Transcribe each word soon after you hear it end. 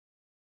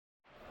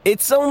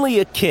It's only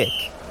a kick,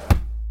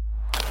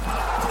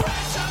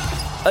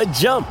 a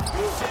jump,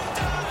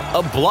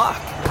 a block.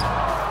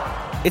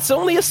 It's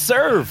only a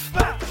serve.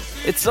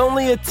 It's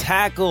only a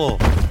tackle,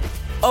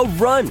 a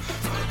run.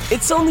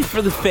 It's only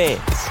for the fans.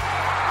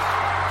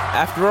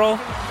 After all,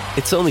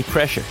 it's only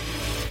pressure.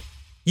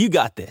 You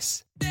got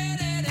this.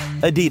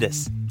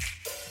 Adidas.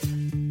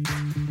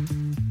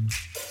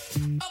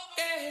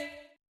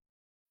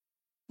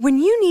 When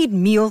you need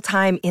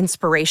mealtime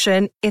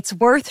inspiration, it's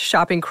worth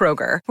shopping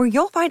Kroger, where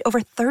you'll find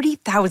over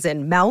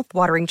 30,000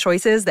 mouth-watering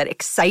choices that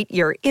excite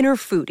your inner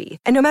foodie.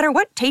 And no matter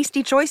what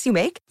tasty choice you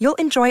make, you'll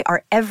enjoy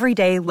our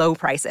everyday low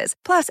prices,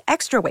 plus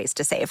extra ways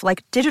to save,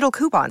 like digital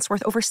coupons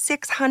worth over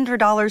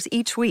 $600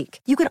 each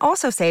week. You can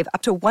also save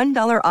up to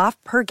 $1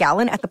 off per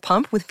gallon at the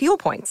pump with fuel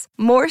points.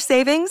 More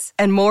savings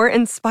and more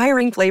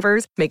inspiring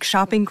flavors make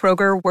shopping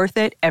Kroger worth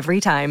it every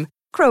time.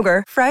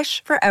 Kroger,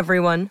 fresh for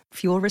everyone.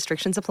 Fuel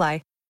restrictions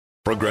apply.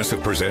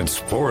 Progressive presents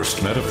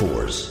Forced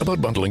Metaphors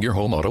about bundling your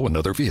home, auto, and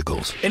other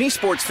vehicles. Any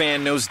sports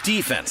fan knows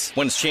defense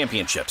wins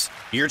championships.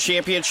 Your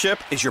championship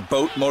is your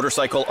boat,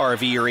 motorcycle,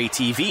 RV, or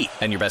ATV.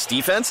 And your best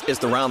defense is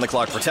the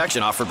round-the-clock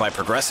protection offered by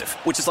Progressive,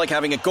 which is like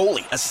having a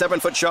goalie, a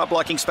 7-foot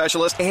shot-blocking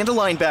specialist, and a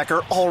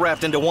linebacker all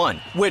wrapped into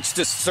one. Which,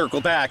 to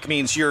circle back,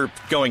 means you're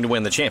going to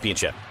win the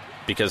championship.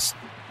 Because,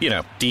 you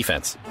know,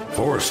 defense.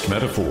 Forced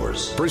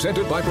Metaphors.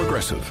 Presented by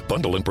Progressive.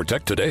 Bundle and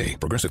protect today.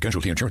 Progressive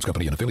Casualty Insurance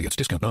Company and affiliates.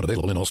 Discount not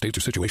available in all states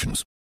or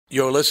situations.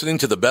 You're listening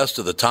to the best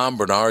of the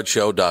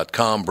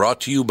TomBernardShow.com,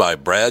 brought to you by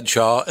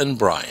Bradshaw and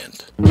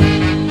Bryant.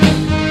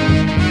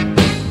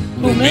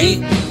 Who,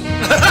 me?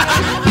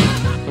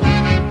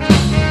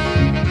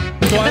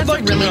 Well, I'd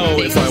like to know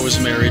if I was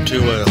married to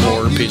a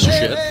whore piece of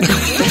shit.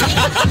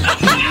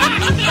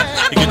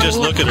 You could just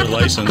look at her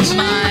license.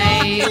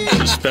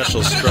 A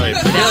special stripe.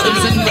 That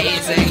was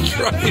amazing.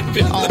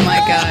 Oh my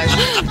gosh.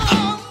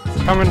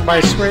 Coming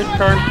by sweet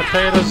corn,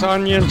 potatoes,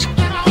 onions,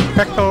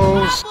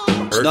 pickles.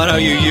 It's not how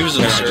you use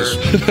them, sir.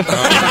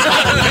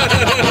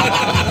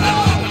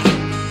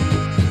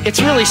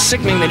 It's really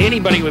sickening that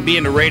anybody would be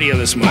into radio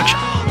this much.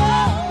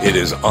 It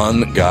is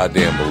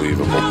un-goddamn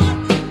believable.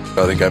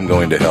 I think I'm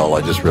going to hell.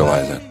 I just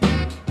realized that.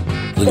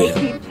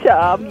 Thank you,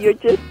 Tom. You're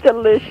just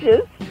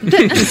delicious.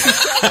 This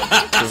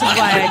is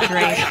why I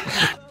drink.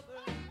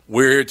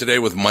 We're here today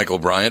with Michael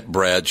Bryant,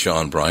 Bradshaw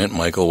and Bryant.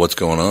 Michael, what's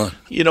going on?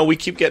 You know, we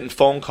keep getting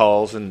phone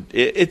calls, and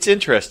it's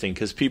interesting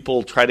because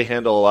people try to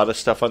handle a lot of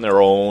stuff on their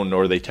own,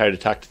 or they try to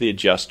talk to the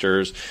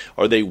adjusters,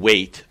 or they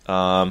wait,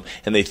 and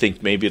they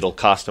think maybe it'll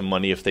cost them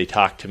money if they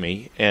talk to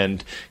me.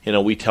 And, you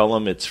know, we tell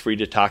them it's free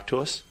to talk to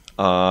us.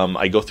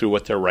 I go through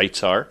what their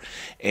rights are,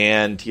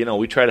 and, you know,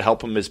 we try to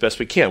help them as best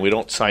we can. We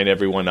don't sign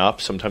everyone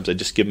up. Sometimes I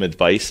just give them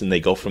advice, and they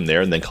go from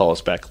there and then call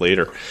us back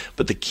later.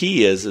 But the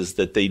key is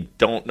that they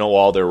don't know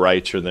all their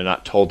rights, or they're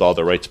not told all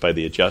their rights by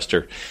the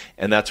adjuster.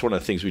 And that's one of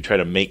the things we try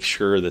to make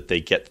sure that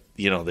they get,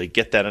 you know, they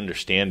get that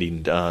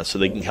understanding so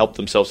they can help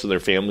themselves and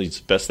their families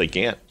as best they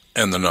can.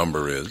 And the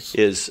number is?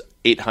 Is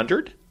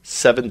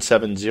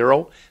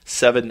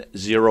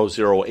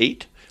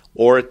 800-770-7008.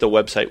 Or at the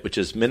website, which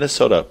is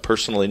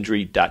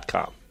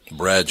minnesotapersonalinjury.com.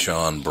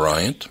 Bradshaw and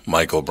Bryant,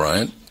 Michael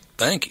Bryant,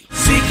 thank you.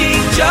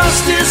 Seeking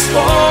justice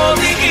for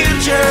the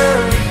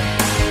injured,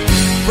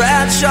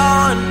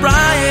 Bradshaw and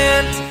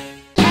Bryant.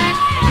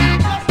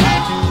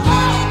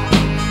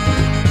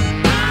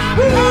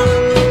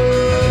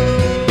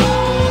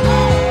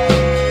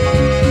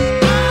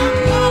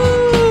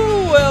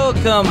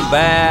 Welcome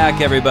back,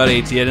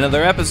 everybody, to yet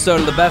another episode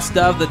of the Best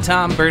of the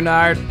Tom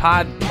Bernard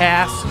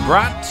Podcast,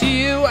 brought to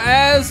you,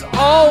 as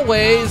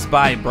always,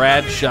 by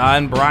Bradshaw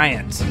and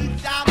Bryant.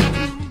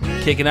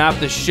 Kicking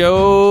off the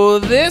show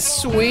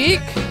this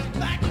week,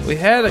 we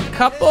had a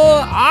couple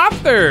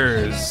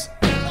authors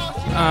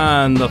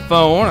on the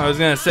phone. I was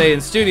going to say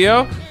in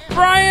studio.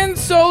 Brian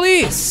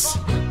Solis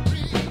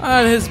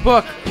on his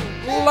book,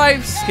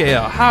 Life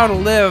Scale: How to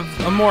Live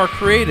a More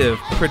Creative,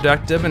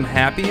 Productive, and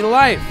Happy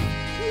Life.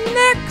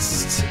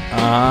 Next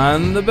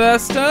on the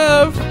Best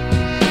of.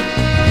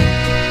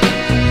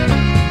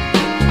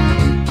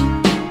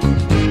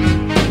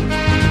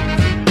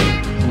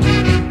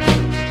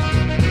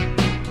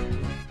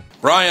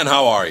 Brian,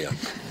 how are you?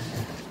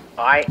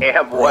 I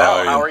am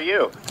well. How are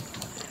you?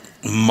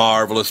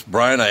 Marvelous.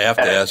 Brian, I have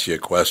to ask you a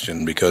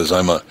question because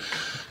I'm a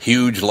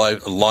huge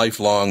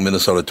lifelong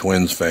Minnesota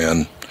Twins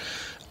fan.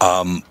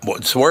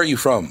 So where are you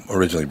from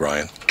originally,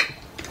 Brian?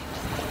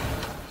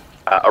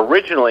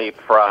 Originally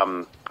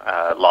from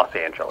Los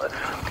Angeles.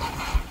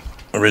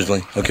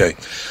 Originally? Okay.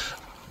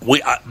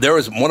 There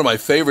was one of my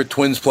favorite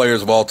Twins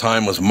players of all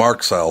time was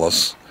Mark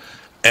Salas,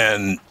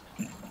 and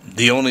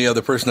the only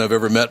other person I've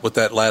ever met with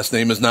that last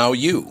name is now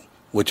you,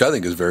 which I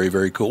think is very,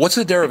 very cool. What's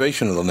the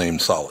derivation of the name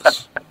Salas?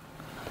 What's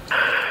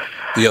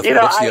the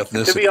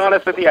ethnicity? To be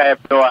honest with you, I have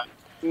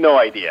no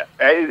idea.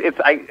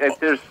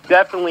 There's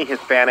definitely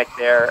Hispanic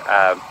there,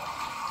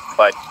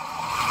 but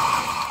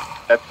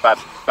that's about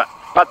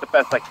the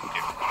best I can do.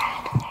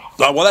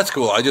 Well, that's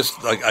cool. I just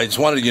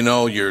wanted you to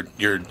know your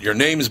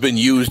name's been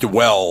used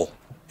well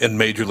in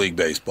Major League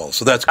Baseball,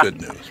 so that's good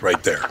news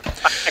right there.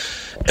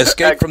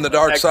 Escape from the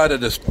dark side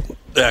of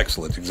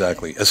Excellent,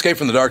 exactly. Escape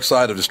from the dark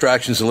side of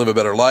distractions to live a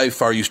better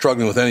life. Are you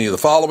struggling with any of the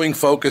following?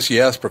 Focus,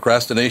 yes.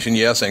 Procrastination,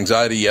 yes.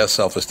 Anxiety, yes.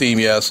 Self-esteem,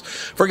 yes.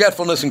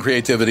 Forgetfulness and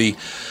creativity.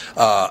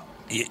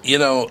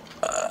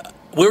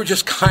 We were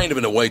just kind of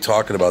in a way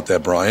talking about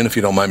that, Brian, if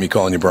you don't mind me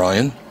calling you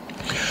Brian.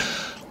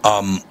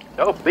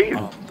 No, please.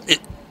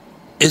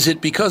 Is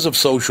it because of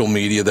social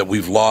media that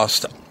we've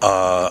lost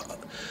our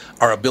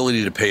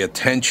ability to pay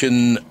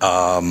attention?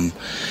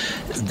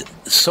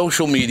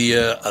 Social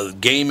media,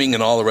 gaming,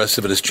 and all the rest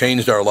of it has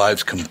changed our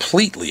lives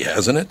completely,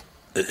 hasn't it?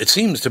 It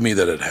seems to me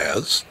that it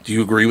has. Do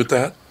you agree with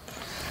that?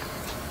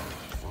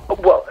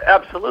 Well,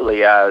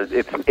 absolutely.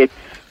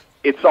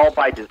 It's all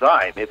by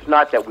design. It's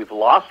not that we've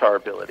lost our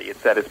ability.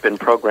 It's that it's been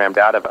programmed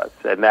out of us,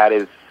 and that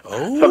is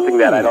something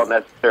that I don't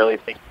necessarily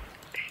think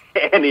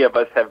any of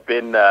us have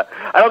been. I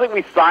don't think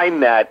we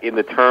signed that in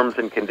the terms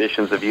and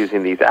conditions of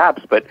using these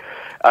apps, but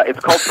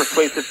it's called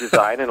persuasive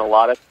design, and a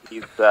lot of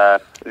these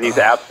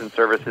apps and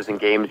services and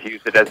games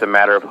use it as a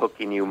matter of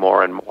hooking you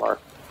more and more.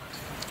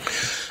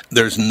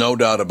 There's no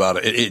doubt about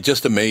it. It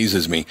just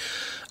amazes me.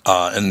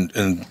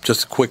 And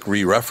just a quick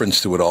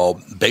re-reference to it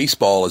all,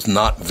 baseball is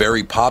not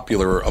very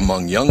popular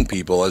among young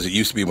people as it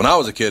used to be. When I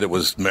was a kid, it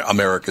was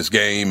America's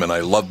game, and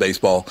I love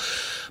baseball.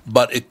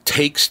 But it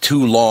takes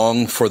too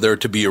long for there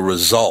to be a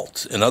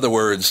result. In other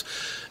words,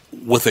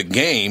 with a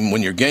game,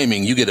 when you're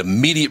gaming, you get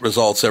immediate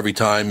results every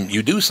time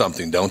you do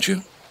something, don't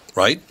you?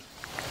 Right?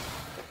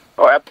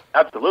 Oh,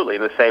 absolutely.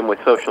 And the same with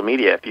social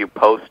media. If you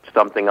post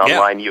something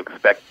online, you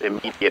expect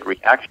immediate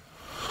reaction.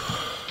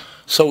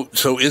 So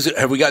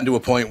have we gotten to a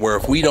point where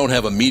if we don't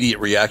have immediate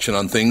reaction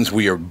on things,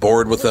 we are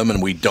bored with them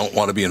and we don't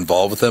want to be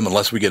involved with them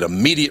unless we get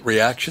immediate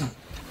reaction?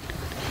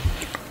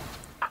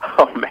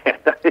 Oh, man.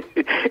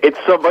 It's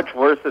so much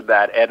worse than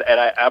that. And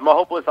I'm a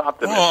hopeless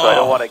optimist, so I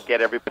don't want to get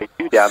everybody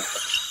too down.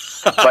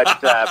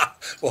 But,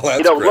 well,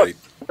 that's great.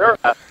 Look,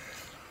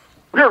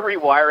 we're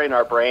rewiring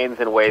our brains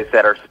in ways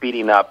that are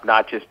speeding up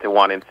not just to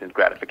want instant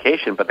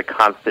gratification, but the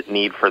constant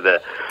need for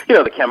the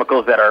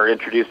chemicals that are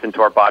introduced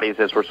into our bodies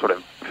as we're sort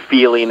of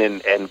feeling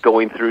and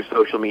going through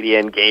social media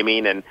and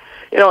gaming. And,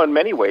 in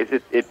many ways,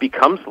 it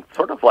becomes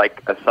sort of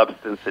like a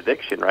substance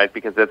addiction, right?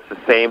 Because it's the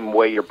same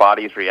way your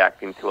body's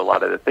reacting to a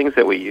lot of the things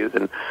that we use.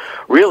 And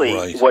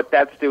really, what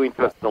that's doing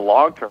to us in the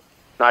long term,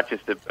 not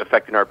just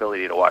affecting our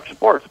ability to watch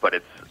sports, but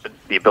it's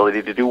the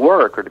ability to do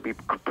work or to be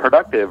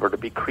productive or to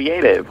be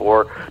creative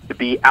or to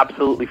be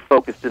absolutely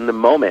focused in the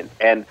moment.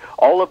 And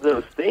all of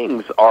those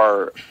things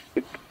are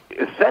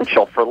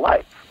essential for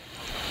life.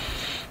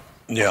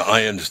 Yeah,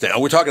 I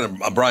understand. We're talking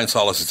to Brian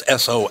Solis. It's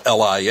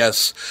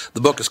S-O-L-I-S.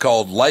 The book is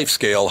called Life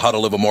Scale, How to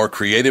Live a More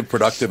Creative,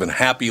 Productive, and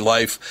Happy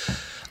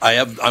Life.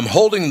 I'm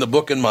holding the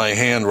book in my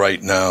hand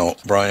right now,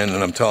 Brian,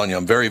 and I'm telling you,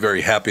 I'm very,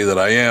 very happy that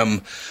I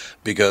am,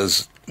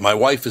 because my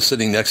wife is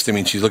sitting next to me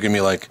and she's looking at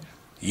me like,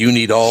 you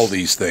need all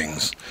these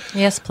things.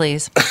 Yes,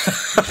 please.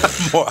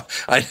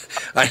 I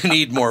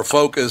need more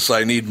focus.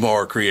 I need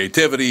more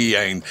creativity.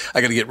 I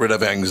got to get rid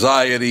of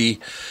anxiety.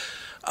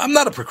 I'm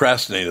not a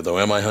procrastinator, though,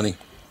 am I, honey?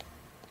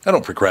 I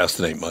don't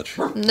procrastinate much.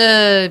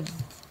 You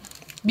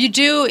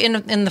do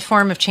in the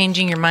form of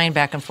changing your mind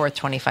back and forth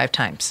 25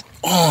 times.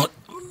 Oh,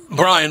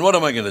 Brian, what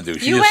am I going to do?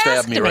 She just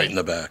stabbed me right in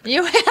the back.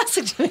 You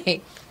asked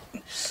me.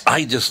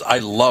 I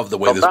love the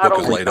way this book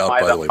is laid out,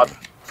 by the way.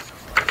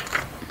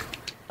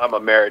 I'm a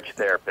marriage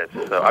therapist,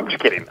 so I'm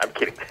just kidding. I'm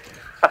kidding.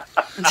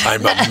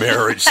 I'm a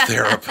marriage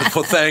therapist.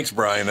 Well, thanks,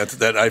 Brian.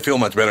 That I feel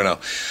much better now.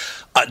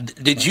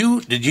 Did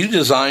you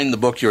design the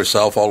book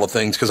yourself, all the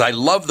things? Because I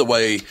love the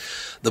way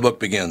the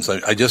book begins.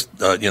 I just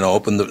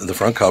opened the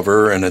front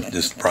cover, and it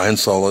is Brian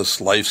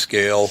Solis, Life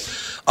Scale,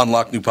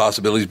 Unlock New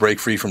Possibilities, Break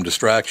Free from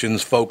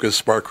Distractions, Focus,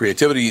 Spark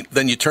Creativity.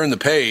 Then you turn the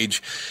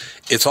page.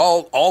 It's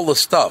all the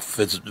stuff.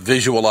 It's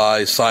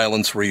visualize,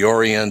 silence,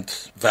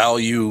 reorient,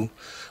 value,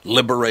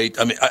 liberate.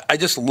 I mean, I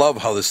just love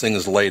how this thing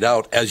is laid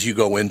out as you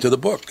go into the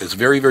book. It's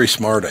very, very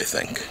smart, I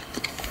think.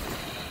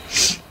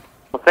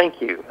 Well, thank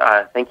you.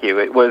 Thank you.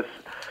 It was,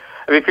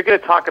 if you're going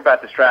to talk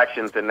about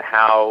distractions and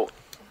how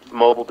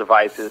mobile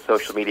devices,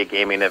 social media,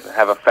 gaming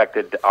have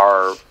affected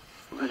our,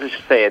 let's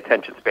just say,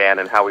 attention span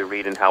and how we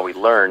read and how we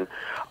learn,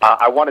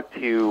 I wanted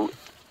to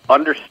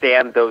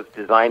understand those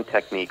design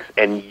techniques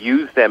and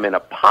use them in a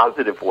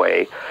positive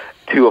way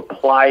to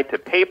apply to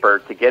paper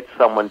to get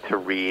someone to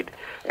read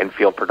and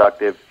feel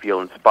productive,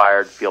 feel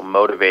inspired, feel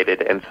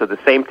motivated. And so the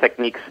same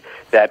techniques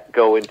that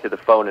go into the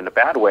phone in a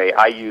bad way,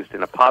 I used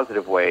in a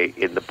positive way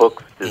in the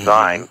book's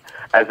design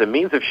as a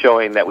means of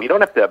showing that we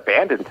don't have to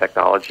abandon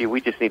technology, we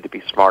just need to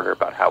be smarter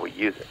about how we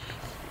use it.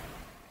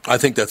 I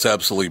think that's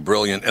absolutely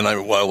brilliant, and I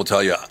will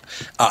tell you,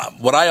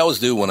 what I always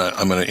do when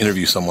I'm going to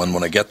interview someone,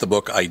 when I get the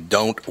book, I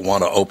don't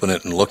want to open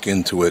it and look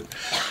into it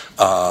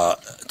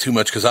too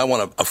much because I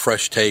want a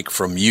fresh take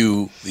from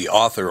you, the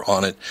author,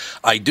 on it.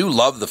 I do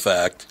love the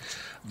fact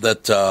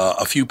that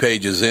a few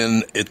pages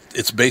in,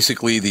 it's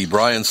basically the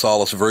Brian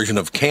Solis version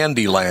of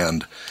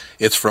Candyland.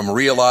 It's from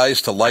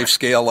Realize to Life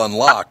Scale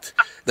Unlocked.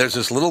 There's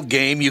this little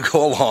game you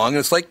go along, and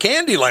it's like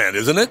Candyland,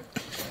 isn't it?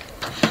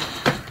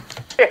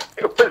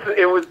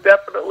 It was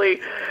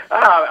definitely.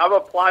 I'm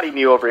applauding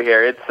you over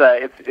here.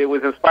 It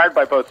was inspired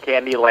by both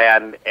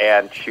Candyland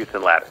and Chutes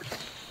and Ladders.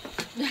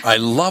 I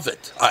love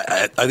it.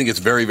 I think it's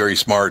very, very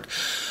smart.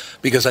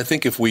 Because I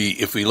think if we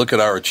look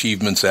at our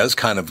achievements as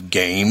kind of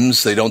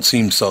games,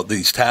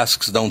 these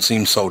tasks don't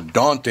seem so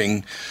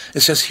daunting.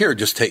 It's just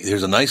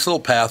here's a nice little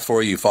path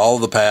for you. You follow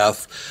the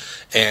path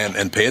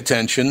and pay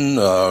attention,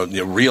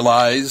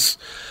 realize,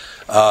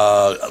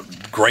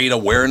 great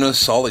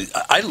awareness.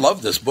 I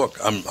love this book.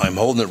 I'm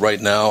holding it right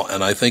now,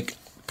 and I think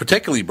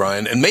particularly,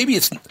 Brian, and maybe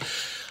it's,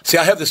 see,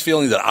 I have this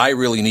feeling that I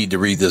really need to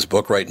read this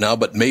book right now,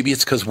 but maybe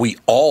it's because we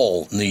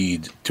all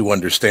need to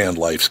understand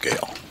life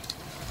scale.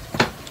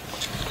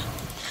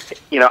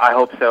 I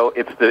hope so.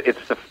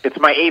 It's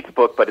my 8th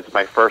book, but it's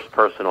my first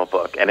personal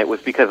book, and it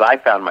was because I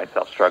found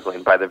myself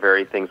struggling by the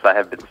very things I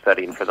have been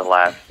studying for the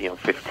last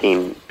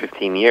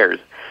 15 years,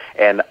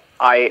 and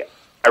I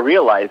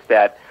realized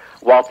that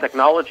while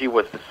technology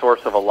was the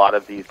source of a lot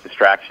of these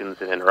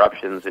distractions and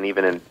interruptions, and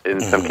even in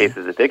some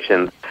cases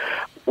addictions,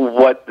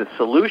 what the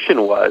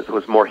solution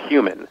was more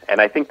human, and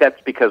I think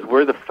that's because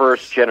we're the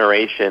first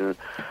generation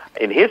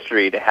in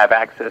history to have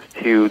access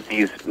to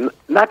these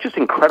not just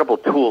incredible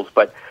tools,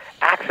 but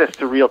access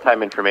to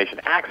real-time information,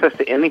 access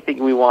to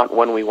anything we want,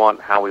 when we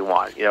want, how we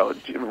want.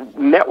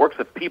 Networks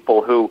of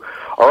people who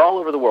are all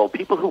over the world,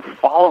 people who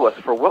follow us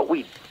for what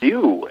we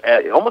do,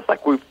 almost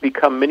like we've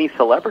become mini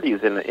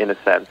celebrities in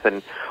a sense.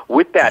 And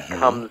with that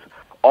comes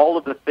all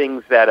of the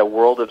things that a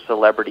world of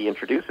celebrity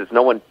introduces.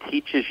 No one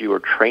teaches you or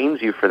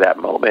trains you for that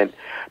moment.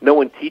 No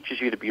one teaches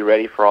you to be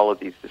ready for all of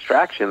these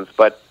distractions,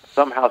 but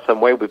somehow,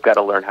 some way, we've got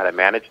to learn how to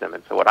manage them.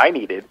 And so what I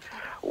needed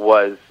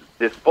was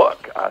this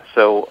book.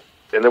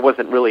 And there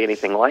wasn't really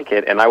anything like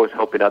it, and I was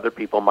hoping other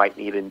people might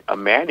need a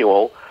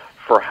manual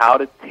for how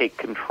to take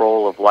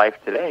control of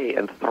life today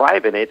and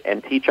thrive in it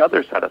and teach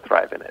others how to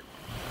thrive in it.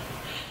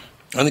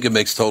 I think it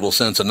makes total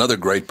sense. Another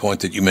great point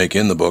that you make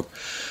in the book,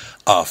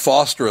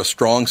 foster a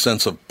strong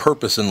sense of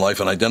purpose in life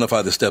and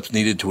identify the steps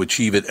needed to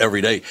achieve it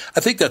every day. I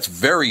think that's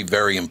very,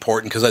 very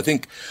important because I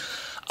think,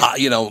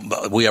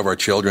 we have our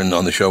children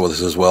on the show with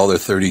us as well. They're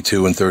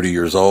 32 and 30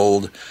 years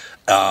old.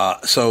 To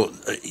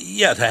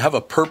have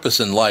a purpose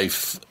in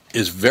life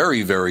is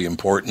very, very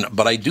important.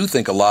 But I do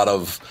think a lot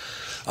of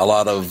the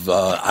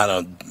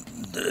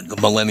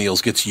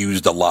millennials gets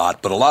used a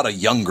lot, but a lot of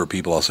younger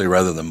people, I'll say,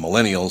 rather than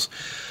millennials,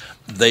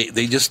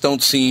 they just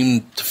don't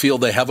seem to feel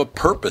they have a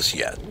purpose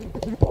yet.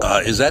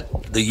 Is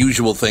that the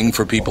usual thing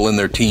for people in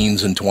their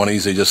teens and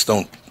 20s? They just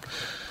don't,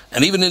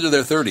 and even into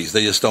their 30s,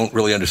 they just don't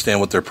really understand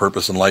what their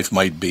purpose in life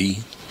might be.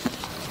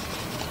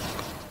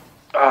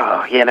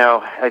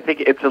 I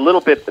think it's a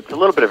little bit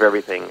of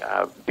everything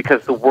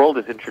because the world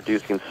is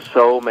introducing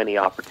so many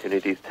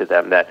opportunities to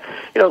them that,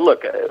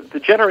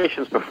 the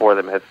generations before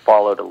them have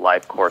followed a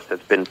life course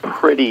that's been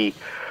pretty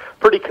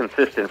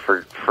consistent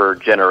for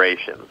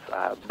generations.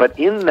 But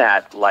in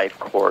that life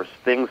course,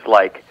 things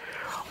like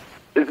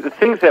the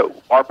things that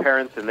our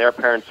parents and their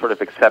parents sort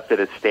of accepted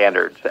as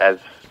standards, as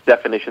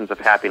definitions of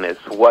happiness,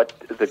 what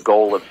the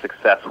goal of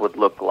success would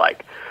look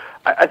like.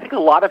 I think a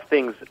lot of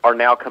things are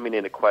now coming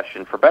into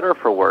question, for better or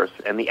for worse,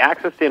 and the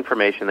access to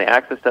information, the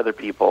access to other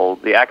people,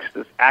 the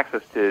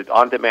access to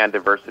on-demand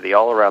diversity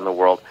all around the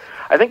world,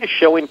 I think is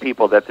showing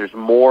people that there's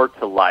more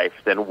to life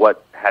than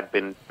what had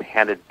been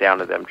handed down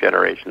to them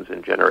generations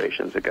and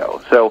generations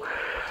ago. So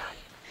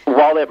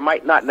while it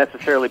might not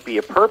necessarily be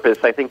a purpose,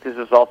 I think this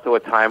is also a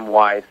time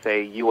why,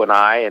 say, you and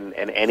I and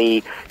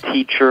any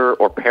teacher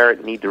or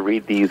parent need to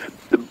read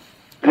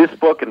this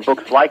book and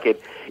books like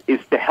it, is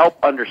to help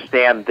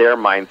understand their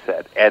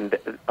mindset and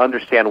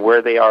understand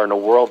where they are in a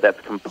world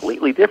that's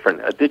completely different.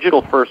 A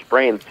digital-first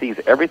brain sees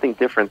everything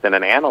different than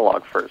an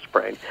analog-first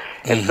brain.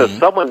 And so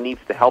someone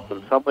needs to help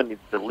them, someone needs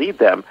to lead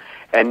them,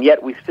 and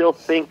yet we still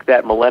think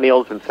that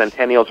millennials and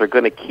centennials are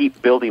going to keep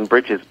building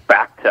bridges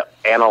back to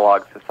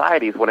analog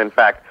societies when, in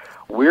fact,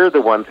 we're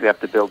the ones who have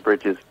to build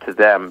bridges to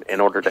them in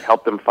order to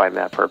help them find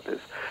that purpose,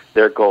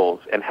 their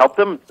goals, and help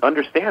them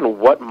understand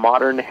what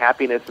modern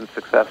happiness and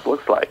success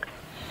looks like.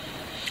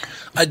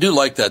 I do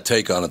like that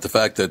take on it, the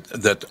fact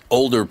that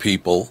older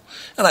people,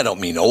 and I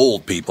don't mean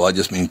old people, I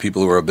just mean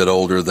people who are a bit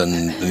older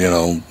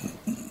than,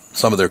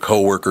 some of their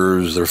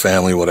coworkers, their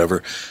family,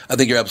 whatever. I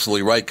think you're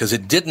absolutely right, because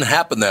it didn't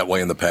happen that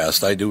way in the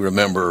past. I do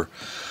remember,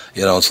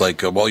 it's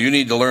like, well, you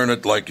need to learn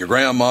it like your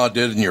grandma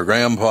did and your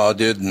grandpa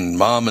did and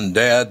mom and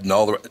dad and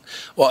all the.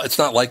 Well, it's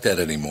not like that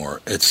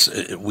anymore.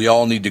 We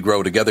all need to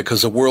grow together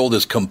because the world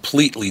is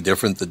completely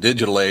different. The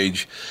digital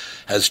age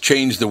has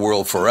changed the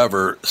world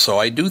forever. So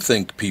I do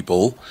think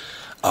people,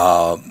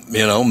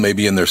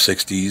 maybe in their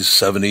 60s,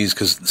 70s,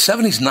 because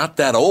 70's not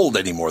that old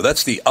anymore.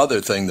 That's the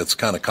other thing that's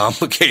kind of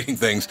complicating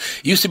things.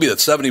 It used to be that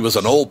 70 was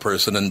an old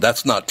person, and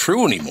that's not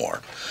true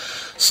anymore.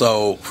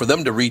 So for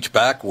them to reach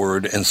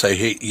backward and say,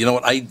 hey, you know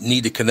what, I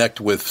need to connect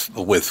with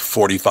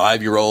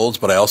 45-year-olds,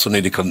 but I also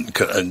need to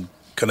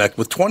connect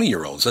with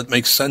 20-year-olds. That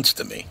makes sense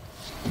to me.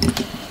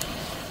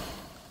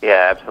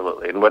 Yeah,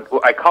 absolutely. And what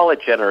I call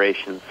it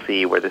Generation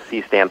C, where the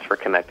C stands for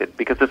connected,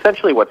 because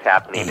essentially what's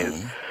happening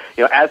is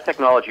as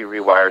technology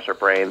rewires our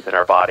brains and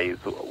our bodies,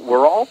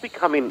 we're all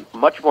becoming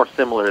much more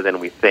similar than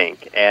we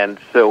think. And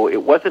so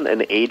it wasn't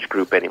an age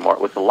group anymore.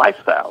 It was a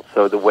lifestyle.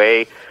 So the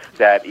way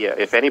that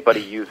if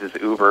anybody uses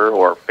Uber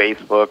or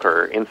Facebook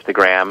or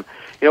Instagram,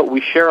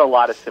 we share a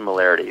lot of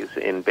similarities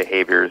in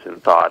behaviors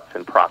and thoughts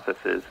and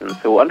processes. And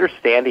so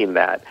understanding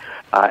that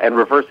and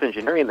reverse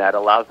engineering that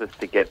allows us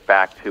to get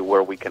back to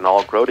where we can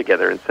all grow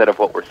together instead of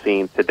what we're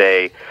seeing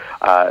today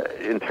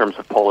in terms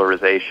of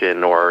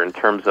polarization or in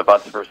terms of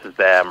us versus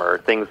them or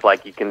things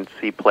like you can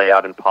see play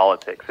out in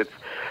politics.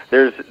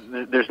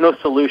 There's no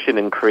solution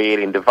in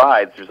creating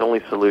divides. There's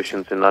only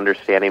solutions in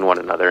understanding one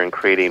another and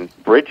creating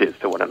bridges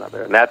to one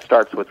another. And that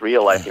starts with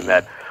realizing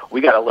that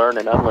we got to learn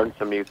and unlearn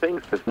some new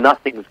things because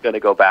nothing's going to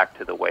go back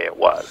to the way it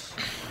was.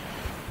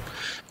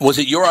 Was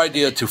it your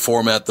idea to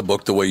format the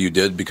book the way you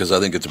did? Because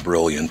I think it's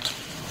brilliant.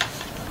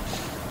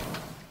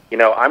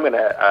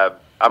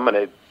 I'm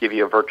gonna give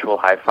you a virtual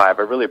high five.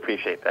 I really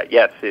appreciate that.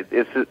 Yes,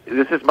 this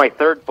is my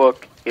third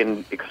book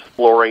in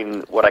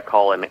exploring what I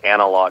call an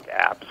analog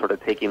app, sort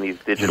of taking these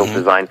digital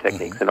design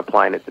techniques and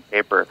applying it to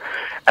paper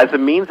as a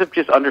means of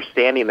just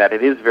understanding that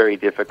it is very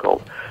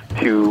difficult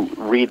to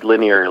read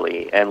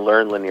linearly and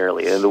learn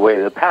linearly in the way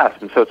of the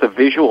past. And so it's a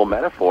visual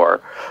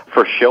metaphor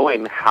for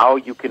showing how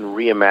you can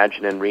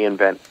reimagine and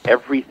reinvent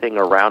everything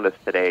around us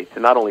today to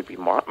not only be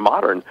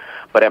modern,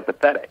 but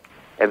empathetic.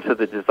 And so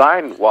the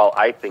design, while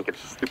I think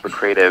it's super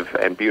creative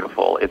and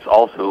beautiful, it's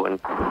also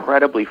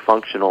incredibly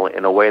functional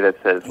in a way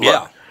that says,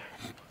 look,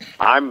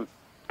 I'm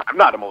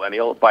not a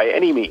millennial by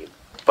any means,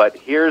 but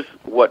here's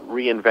what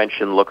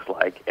reinvention looks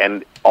like.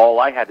 And all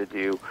I had to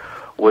do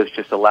was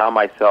just allow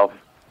myself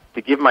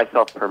to give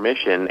myself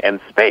permission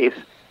and space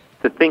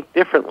to think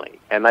differently.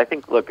 And I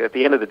think, look, at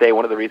the end of the day,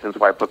 one of the reasons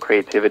why I put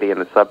creativity in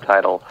the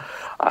subtitle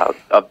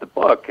of the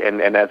book and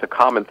as a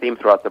common theme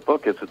throughout the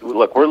book is,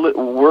 look,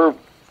 we're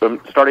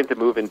starting to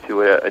move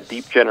into a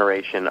deep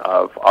generation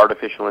of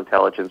artificial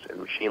intelligence and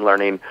machine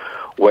learning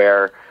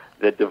where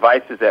the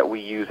devices that we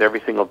use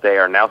every single day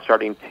are now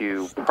starting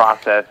to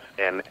process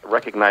and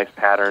recognize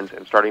patterns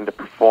and starting to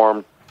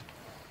perform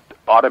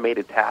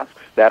automated tasks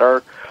that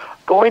are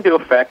going to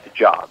affect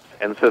jobs.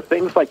 And so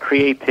things like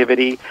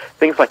creativity,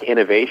 things like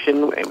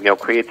innovation,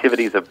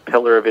 creativity is a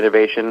pillar of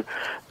innovation.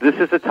 This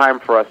is a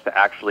time for us to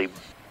actually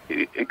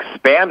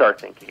expand our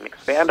thinking,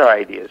 expand our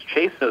ideas,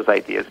 chase those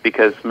ideas,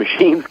 because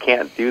machines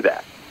can't do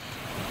that.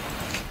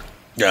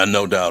 Yeah,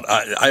 no doubt.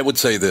 I would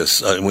say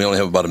this. We only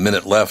have about a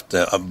minute left,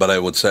 but I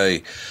would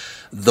say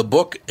the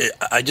book,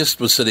 I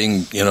just was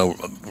sitting,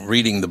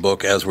 reading the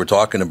book as we're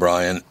talking to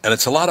Brian, and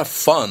it's a lot of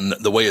fun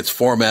the way it's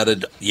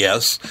formatted,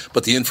 yes,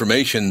 but the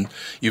information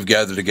you've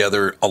gathered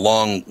together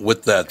along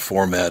with that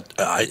format,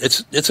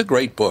 it's a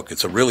great book.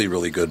 It's a really,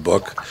 really good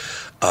book.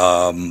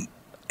 And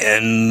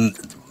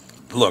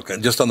look,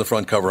 just on the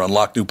front cover,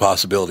 Unlock New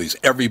Possibilities.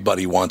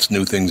 Everybody wants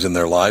new things in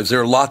their lives.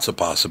 There are lots of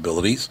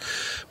possibilities.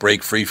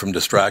 Break free from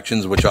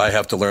distractions, which I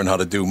have to learn how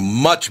to do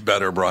much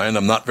better, Brian.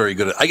 I'm not very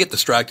good at it. I get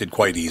distracted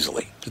quite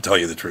easily, to tell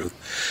you the truth.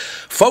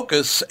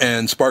 Focus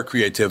and spark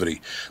creativity.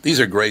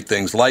 These are great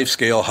things. Life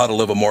Scale, How to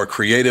Live a More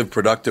Creative,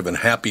 Productive, and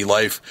Happy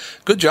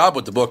Life. Good job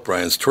with the book,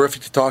 Brian. It's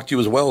terrific to talk to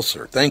you as well,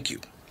 sir. Thank you.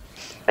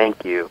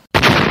 Thank you.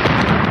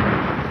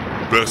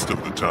 Best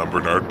of the Tom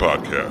Bernard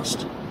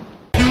Podcast.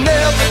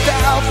 Never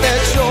doubt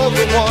that you're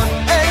the one,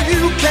 and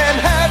you can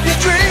have your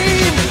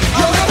dream.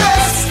 You're the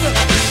best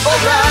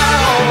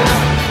around.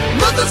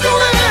 Nothing's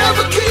gonna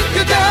ever keep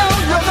you down.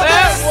 You're the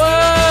best.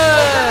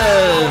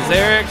 That was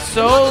Eric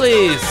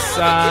Solis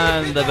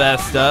on The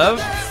Best Of.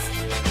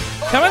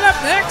 Coming up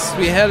next,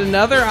 we had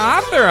another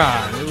author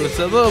on. It was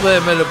a little bit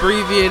of an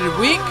abbreviated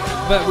week,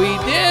 but we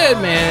did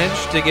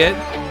manage to get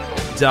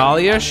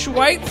Dahlia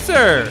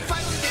Schweitzer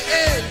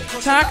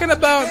talking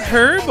about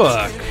her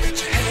book,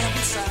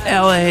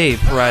 L.A.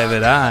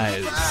 Private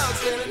Eyes.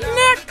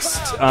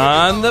 Next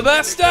on The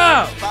Best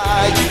Of.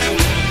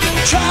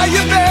 Try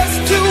your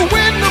best to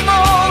win them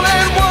all,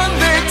 and one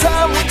day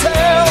time will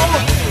tell.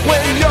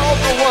 When you're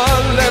the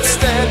one left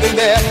standing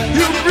there,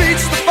 you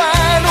reach the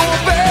final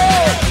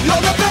bell.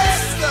 You're the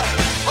best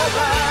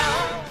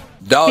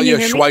around. Dahlia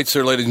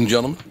Schweitzer, ladies and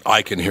gentlemen.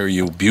 I can hear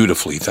you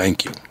beautifully.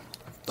 Thank you.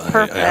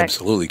 I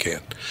absolutely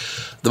can.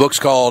 The book's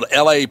called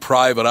L.A.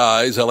 Private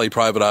Eyes. L.A.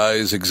 Private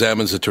Eyes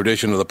examines the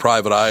tradition of the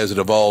private eye as it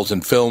evolves in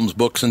films,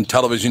 books, and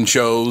television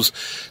shows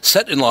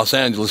set in Los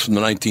Angeles from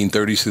the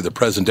 1930s through the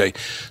present day.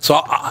 So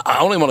I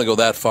only want to go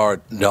that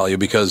far, Dahlia,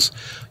 because,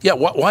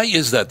 why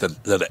is that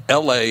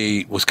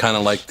L.A. was kind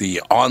of like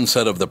the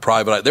onset of the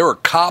private eye? There were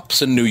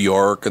cops in New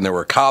York, and there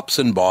were cops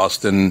in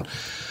Boston,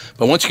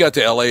 but once you got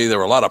to L.A., there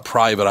were a lot of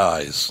private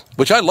eyes,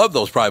 which I love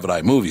those private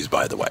eye movies,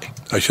 by the way.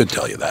 I should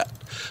tell you that.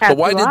 But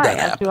why did that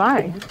happen? As do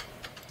I.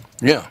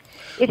 Yeah.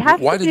 It has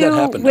Why to did do that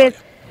happen?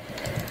 with,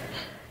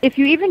 if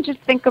you even just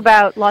think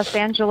about Los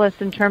Angeles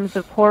in terms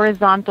of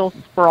horizontal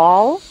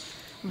sprawl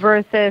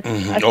versus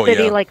a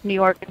city like New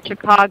York and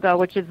Chicago,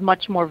 which is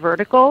much more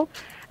vertical.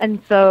 And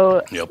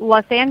so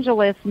Los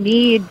Angeles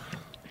needs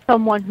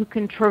someone who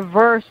can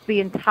traverse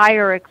the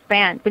entire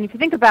expanse. And if you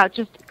think about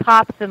just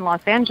cops in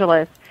Los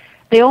Angeles,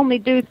 they only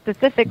do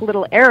specific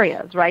little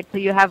areas, right? So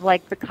you have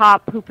like the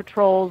cop who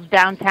patrols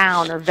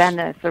downtown or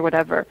Venice or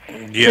whatever.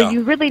 Yeah. So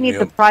you really need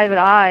the private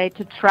eye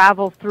to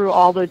travel through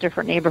all those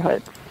different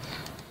neighborhoods.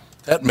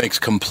 That makes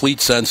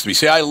complete sense to me.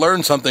 See, I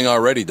learned something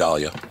already,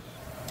 Dahlia.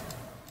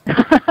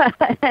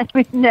 I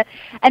mean,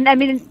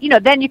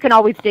 then you can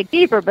always dig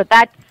deeper, but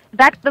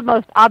that's the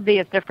most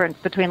obvious difference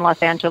between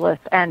Los Angeles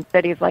and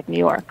cities like New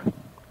York.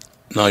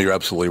 No, you're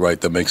absolutely right.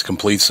 That makes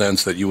complete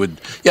sense that you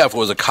would, if it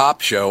was a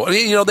cop show. I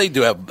mean, they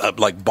do have,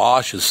 like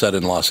Bosch is set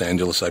in Los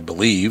Angeles, I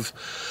believe.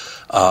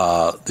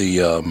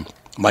 The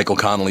Michael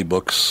Connelly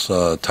books,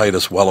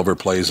 Titus Welliver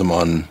plays him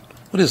on,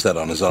 what is that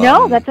on his own?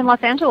 No, that's in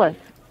Los Angeles.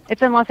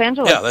 It's in Los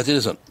Angeles. Yeah,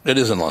 it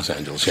is in Los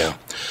Angeles, yeah.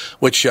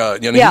 Which,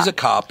 he's a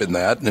cop in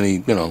that, and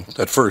he,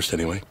 at first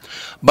anyway.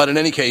 But in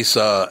any case,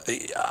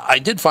 I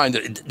did find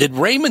that, did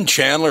Raymond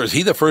Chandler, is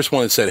he the first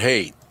one that said,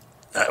 hey,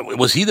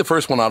 was he the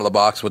first one out of the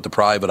box with the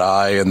private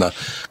eye?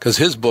 Because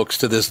his books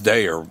to this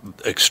day are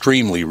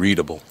extremely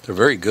readable. They're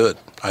very good,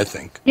 I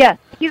think. Yes,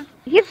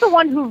 he's the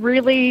one who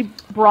really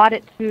brought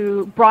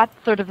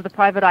sort of the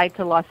private eye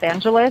to Los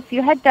Angeles.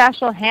 You had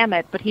Dashiell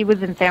Hammett, but he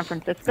was in San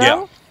Francisco.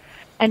 Yeah.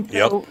 And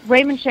so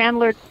Raymond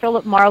Chandler,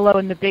 Philip Marlowe,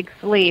 and The Big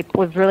Sleep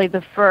was really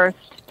the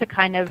first to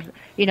kind of,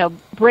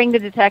 bring the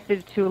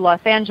detectives to Los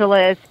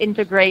Angeles,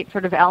 integrate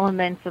sort of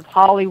elements of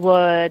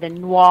Hollywood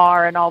and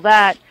noir and all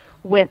that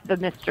with the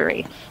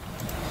mystery.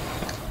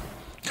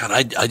 God,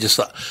 I just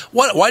thought,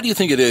 why do you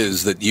think it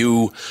is that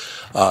you're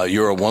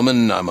a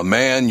woman, I'm a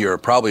man, you're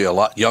probably a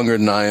lot younger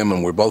than I am,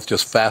 and we're both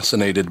just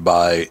fascinated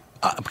by,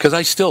 because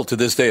I still, to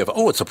this day,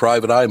 it's a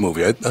private eye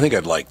movie. I think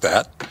I'd like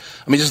that.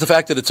 I mean, just the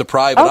fact that it's a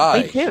private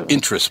eye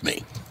interests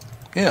me.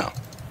 Yeah.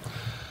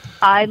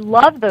 I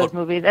love those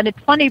movies, and it's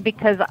funny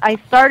because I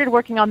started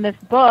working on this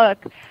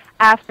book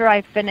after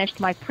I finished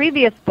my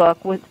previous book,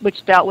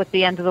 which dealt with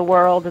the end of the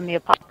world and the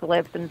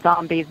apocalypse and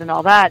zombies and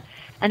all that.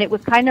 And it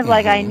was kind of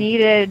like I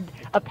needed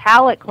a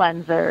palate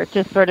cleanser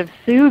to sort of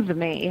soothe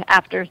me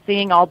after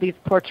seeing all these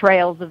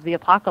portrayals of the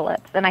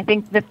apocalypse. And I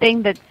think the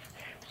thing that's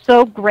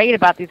so great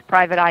about these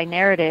private eye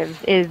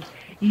narratives is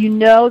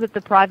that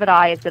the private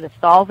eye is going to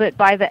solve it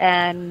by the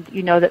end.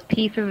 That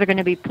pieces are going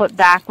to be put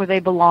back where they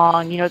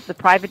belong. The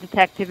private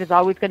detective is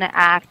always going to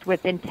act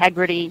with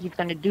integrity. He's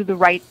going to do the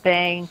right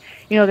thing.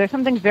 There's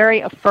something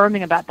very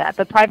affirming about that.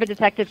 The private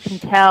detective can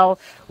tell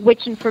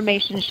which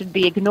information should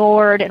be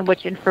ignored and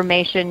which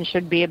information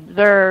should be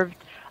observed.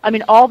 I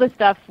mean, all this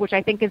stuff, which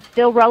I think is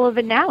still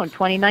relevant now in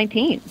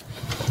 2019.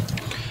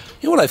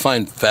 You know what I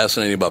find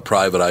fascinating about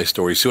private eye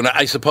stories, too, and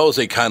I suppose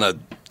they kind of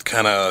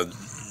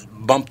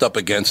bumped up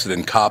against it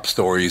in cop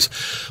stories,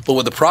 but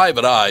with the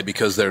private eye,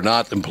 because they're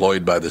not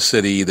employed by the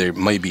city, they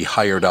may be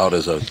hired out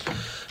as a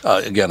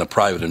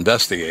private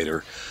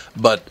investigator,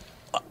 but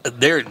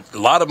a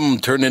lot of them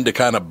turned into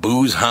kind of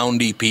booze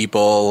houndy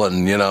people,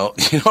 and you know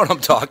what I'm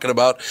talking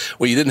about,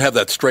 where you didn't have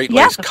that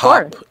straight-laced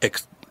cop.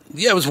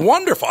 It was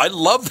wonderful. I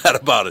love that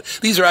about it.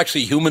 These are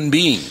actually human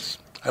beings.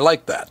 I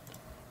like that.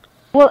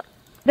 Well,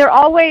 they're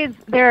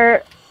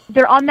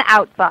on the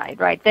outside,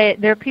 right?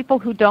 They're people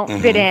who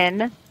don't fit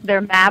in.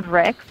 They're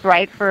mavericks,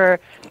 right, for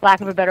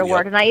lack of a better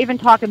word. And I even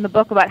talk in the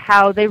book about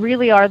how they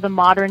really are the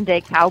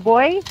modern-day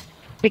cowboy,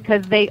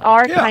 because they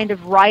are kind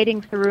of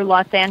riding through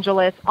Los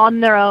Angeles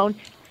on their own.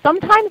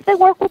 Sometimes they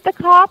work with the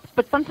cops,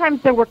 but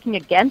sometimes they're working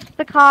against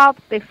the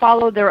cops. They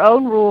follow their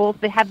own rules.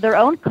 They have their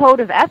own code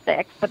of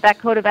ethics, but that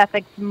code of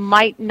ethics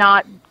might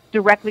not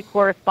directly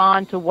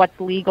correspond to what's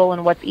legal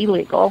and what's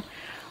illegal.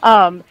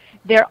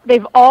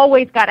 They've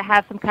always got to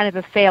have some kind of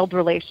a failed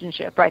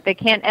relationship, right? They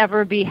can't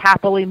ever be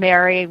happily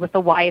married with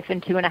a wife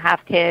and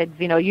 2.5 kids.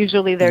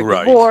 Usually they're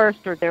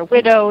divorced or they're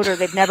widowed or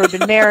they've never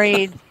been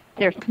married.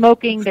 They're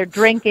smoking, they're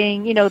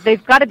drinking.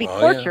 They've got to be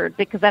tortured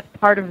because that's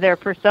part of their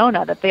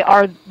persona, that they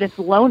are this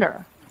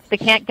loner. They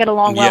can't get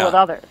along well with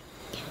others.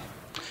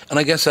 And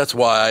I guess that's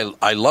why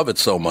I love it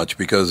so much,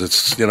 because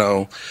it's,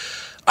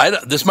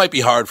 this might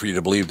be hard for you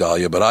to believe,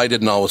 Dahlia, but I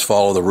didn't always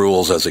follow the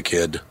rules as a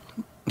kid.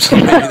 So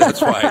maybe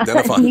that's why I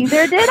identify.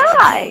 Neither did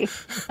I.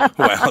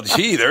 Well,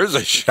 gee, there's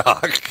a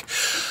shock.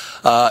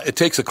 It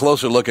takes a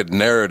closer look at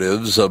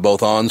narratives,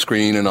 both on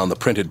screen and on the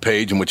printed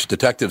page, in which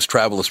detectives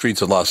travel the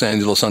streets of Los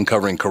Angeles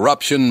uncovering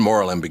corruption,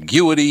 moral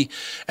ambiguity,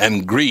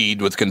 and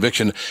greed with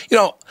conviction.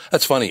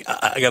 That's funny.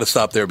 I got to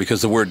stop there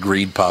because the word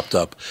greed popped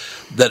up.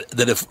 That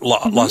if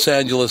Los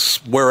Angeles,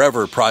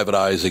 wherever private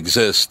eyes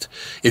exist,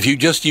 if you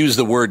just use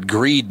the word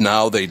greed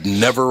now, they'd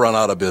never run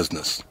out of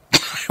business.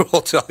 I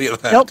will tell you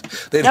that. Nope.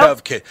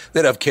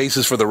 They'd have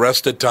cases for the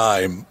rest of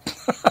time.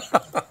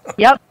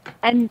 Yep.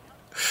 And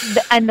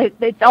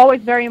it's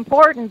always very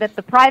important that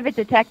the private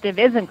detective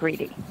isn't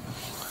greedy.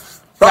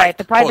 Right.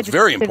 The private detective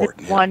very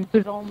important, is one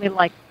who's only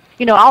like,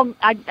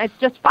 it's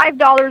just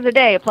 $5 a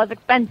day plus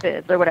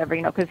expenses or whatever,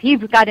 because he's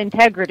got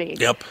integrity.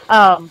 Yep.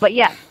 But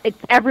yes, it's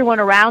everyone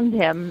around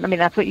him. I mean,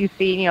 that's what you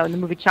see, in the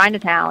movie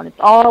Chinatown. It's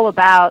all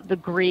about the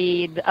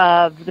greed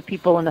of the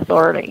people in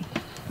authority.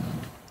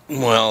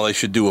 Well, they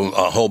should do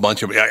a whole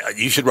bunch of.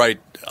 You should write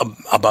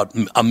about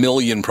 1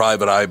 million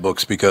private eye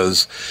books,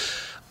 because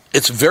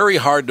it's very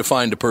hard to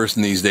find a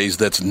person these days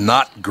that's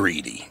not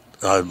greedy.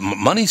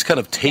 Money's kind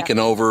of taken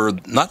over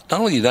not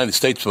only the United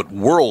States, but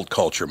world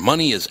culture.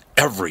 Money is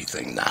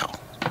everything now.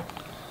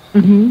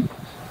 Mm-hmm.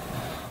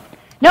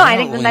 No, I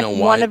think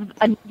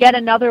that's yet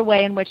another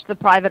way in which the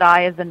private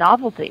eye is a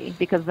novelty,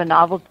 because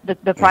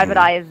the private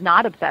eye is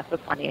not obsessed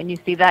with money, and you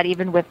see that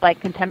even with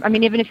like contempt. I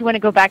mean, even if you want to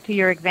go back to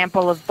your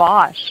example of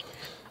Bosch,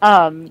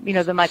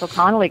 the Michael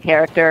Connolly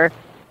character,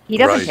 he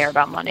doesn't care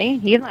about money.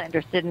 He's not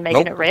interested in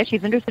making it rich.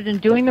 He's interested in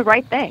doing the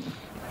right thing.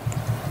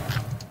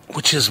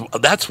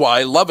 That's why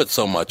I love it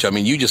so much. I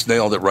mean, you just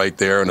nailed it right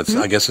there, and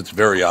I guess it's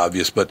very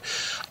obvious, but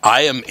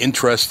I am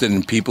interested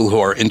in people who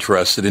are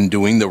interested in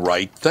doing the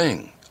right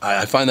thing.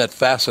 I find that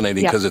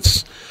fascinating because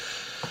it's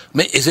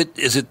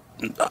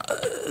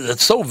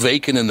so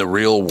vacant in the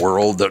real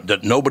world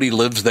that nobody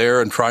lives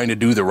there and trying to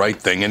do the right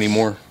thing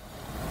anymore.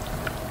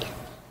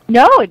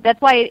 No, that's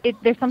why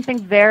there's something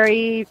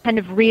very kind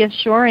of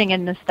reassuring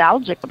and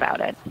nostalgic about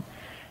it.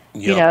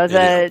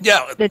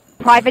 The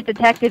private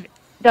detective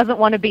doesn't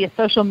want to be a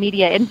social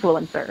media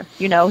influencer.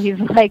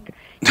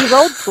 He's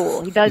old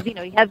school. He does,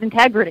 he has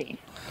integrity.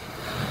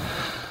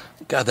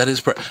 God, that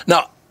is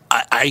now.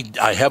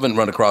 I haven't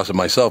run across it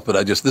myself,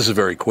 but this is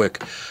very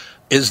quick.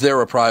 Is there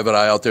a private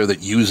eye out there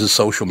that uses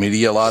social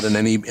media a lot in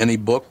any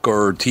book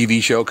or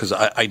TV show? Because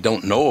I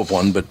don't know of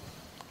one, but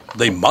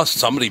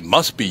somebody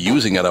must be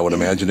using it, I would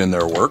imagine, in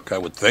their work, I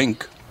would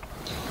think.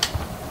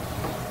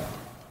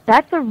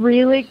 That's a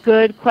really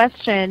good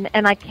question,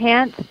 and I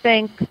can't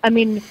think. I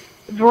mean,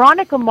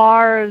 Veronica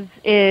Mars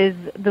is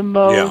the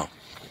most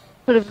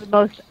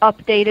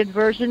updated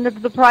version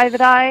of the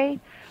private eye.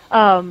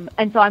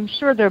 And so I'm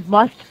sure there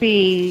must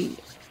be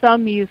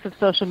some use of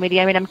social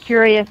media. I mean, I'm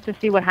curious to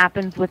see what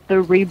happens with the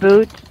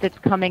reboot that's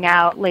coming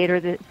out later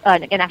in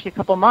actually a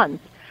couple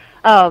months,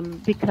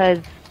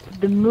 because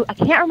I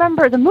can't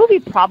remember. The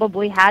movie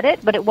probably had it,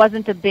 but it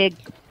wasn't a big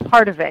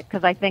part of it,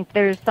 because I think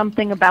there's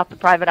something about the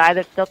private eye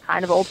that's still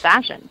kind of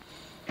old-fashioned.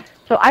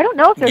 So I don't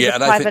know if there's a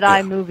private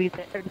eye movie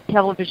or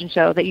television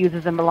show that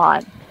uses them a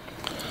lot.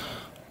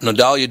 Now,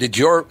 Dahlia, did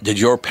your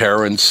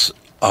parents...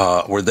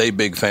 were they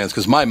big fans?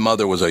 Because my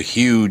mother was a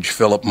huge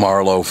Philip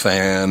Marlowe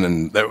fan,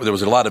 and there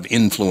was a lot of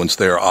influence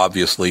there,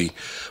 obviously,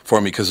 for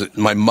me, because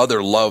my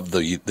mother loved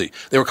they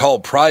were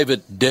called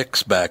private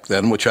dicks back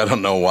then, which I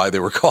don't know why they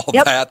were called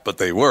that, but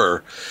they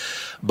were.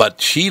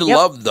 But she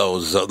loved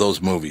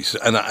those movies,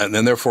 and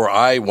then therefore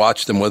I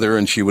watched them with her,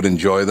 and she would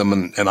enjoy them,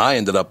 and I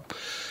ended up,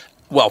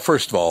 well,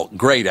 first of all,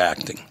 great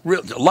acting.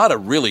 A lot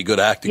of really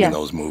good acting in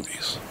those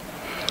movies.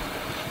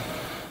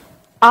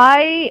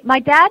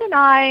 My dad and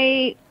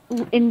I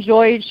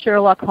enjoyed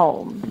Sherlock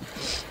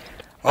Holmes.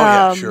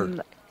 Sure.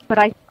 But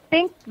I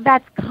think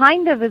that's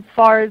kind of as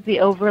far as the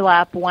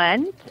overlap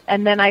went,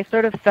 and then I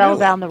sort of fell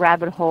down the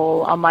rabbit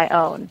hole on my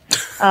own.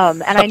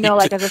 And I know,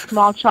 like, as a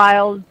small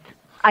child,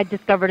 I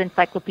discovered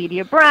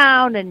Encyclopedia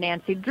Brown and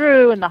Nancy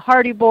Drew and the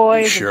Hardy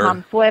Boys and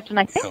Tom Swift, and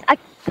I think I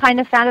kind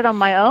of found it on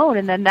my own,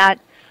 and then that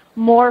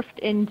morphed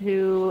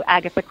into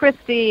Agatha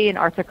Christie and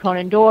Arthur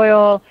Conan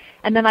Doyle,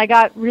 and then I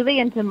got really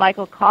into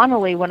Michael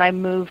Connolly when I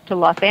moved to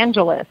Los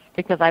Angeles,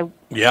 because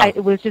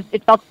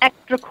it felt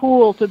extra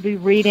cool to be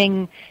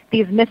reading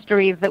these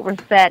mysteries that were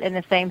set in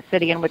the same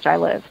city in which I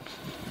lived.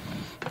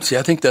 See,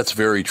 I think that's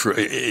very true.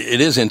 It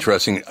is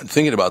interesting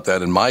thinking about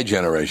that. In my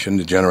generation,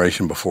 the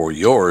generation before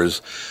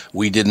yours,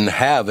 we didn't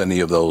have any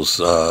of those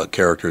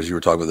characters you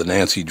were talking about, the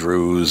Nancy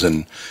Drews,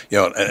 and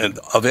and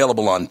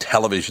available on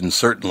television.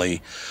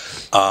 Certainly,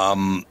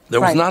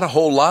 there was not a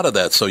whole lot of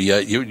that. So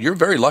you're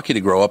very lucky to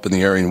grow up in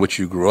the area in which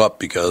you grew up,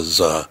 because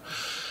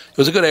it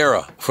was a good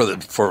era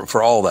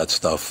for all that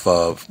stuff.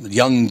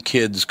 Young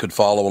kids could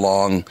follow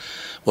along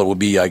what would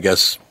be, I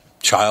guess,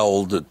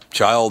 child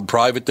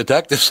private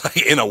detectives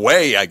in a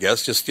way, I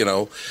guess, just,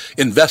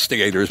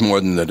 investigators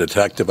more than the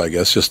detective, I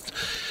guess, just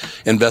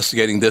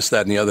investigating this,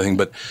 that, and the other thing.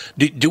 But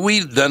do we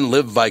then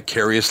live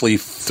vicariously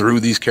through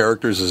these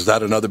characters? Is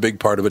that another big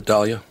part of it,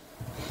 Dahlia?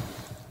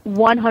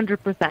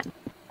 100%.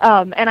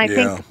 And I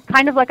think,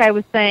 kind of like I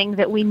was saying,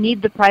 that we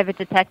need the private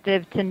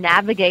detective to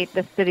navigate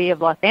the city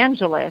of Los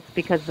Angeles,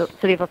 because the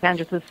city of Los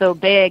Angeles is so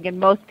big, and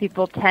most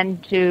people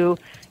tend to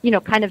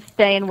kind of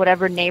stay in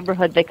whatever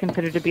neighborhood they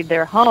consider to be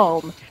their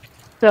home.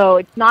 So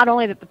it's not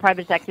only that the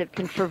private detective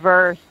can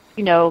traverse,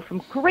 from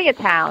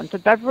Koreatown to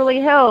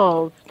Beverly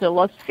Hills to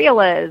Los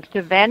Feliz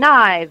to Van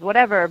Nuys,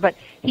 whatever, but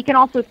he can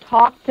also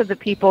talk to the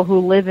people who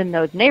live in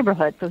those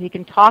neighborhoods. So he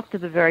can talk to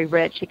the very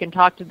rich, he can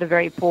talk to the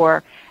very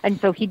poor,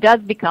 and so he does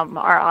become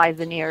our eyes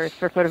and ears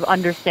for sort of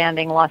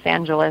understanding Los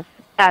Angeles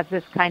as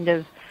this kind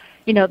of,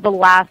 the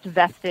last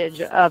vestige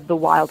of the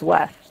Wild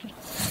West.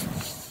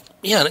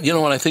 Yeah,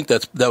 and I think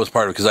that was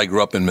part of it, because I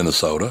grew up in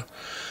Minnesota.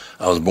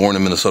 I was born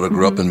in Minnesota,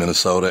 grew up in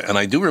Minnesota, and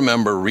I do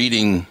remember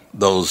reading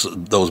those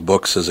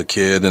books as a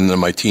kid and in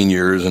my teen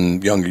years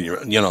and younger,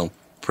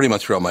 pretty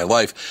much throughout my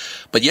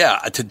life. But yeah,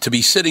 to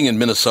be sitting in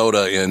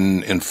Minnesota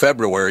in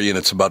February and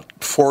it's about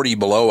 40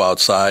 below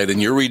outside,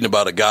 and you're reading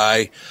about a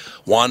guy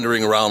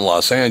wandering around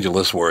Los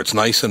Angeles where it's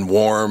nice and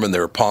warm and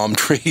there are palm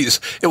trees.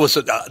 It was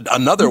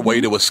another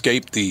way to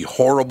escape the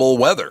horrible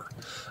weather.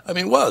 I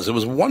mean, it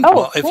was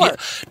wonderful. Oh, of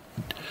course.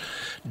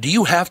 Do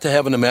you have to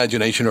have an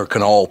imagination, or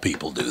can all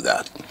people do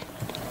that?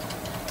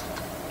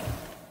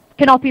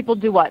 Can all people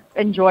do what?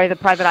 Enjoy the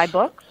private eye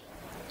books?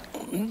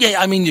 Yeah,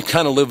 I mean, you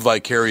kind of live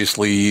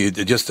vicariously,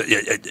 just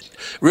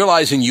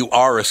realizing you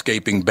are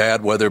escaping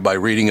bad weather by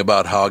reading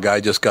about how a guy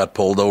just got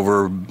pulled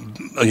over,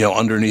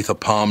 underneath a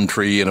palm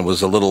tree, and it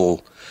was a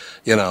little,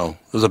 it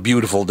was a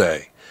beautiful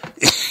day.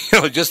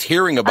 Just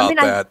hearing about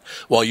that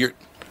while you're...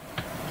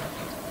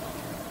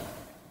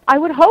 I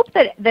would hope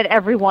that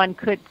everyone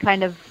could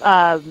kind of,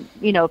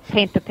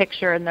 paint the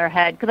picture in their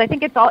head, because I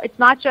think it's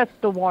not just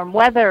the warm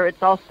weather,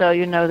 it's also,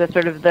 the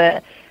sort of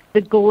the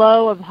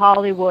glow of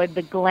Hollywood,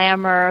 the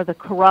glamour, the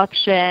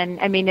corruption.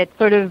 I mean, it's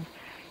a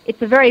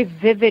very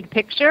vivid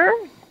picture,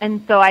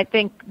 and so I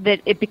think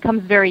that it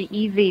becomes very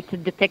easy to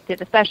depict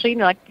it, especially,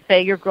 like,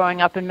 say you're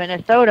growing up in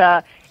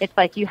Minnesota, it's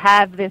like you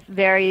have this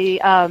very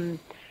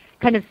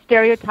kind of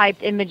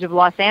stereotyped image of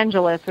Los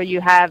Angeles where you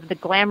have the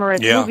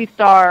glamorous movie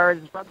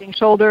stars rubbing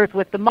shoulders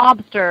with the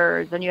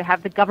mobsters, and you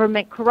have the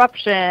government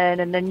corruption,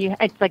 and then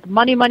it's like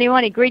money, money,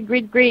 money, greed,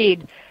 greed,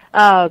 greed.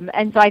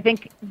 And so I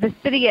think the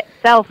city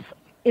itself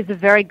is a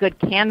very good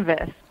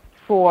canvas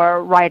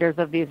for writers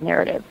of these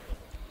narratives.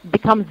 It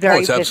becomes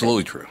very it's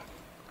absolutely true.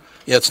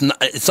 Yeah,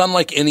 it's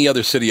unlike any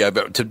other city I've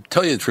ever. To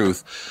tell you the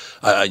truth,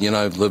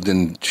 I've lived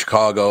in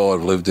Chicago,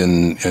 I've lived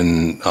in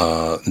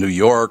New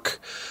York,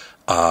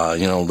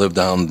 lived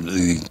down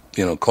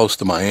close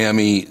to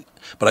Miami,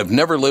 but I've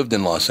never lived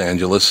in Los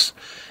Angeles,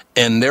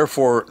 and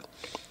therefore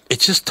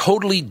it's just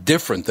totally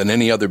different than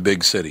any other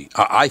big city,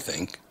 I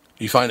think.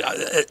 You find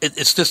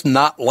it's just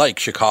not like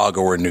Chicago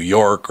or New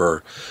York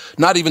or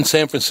not even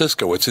San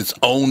Francisco. It's its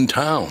own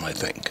town, I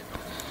think.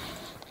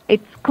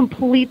 It's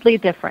completely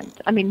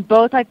different. I mean,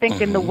 both, I think,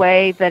 in the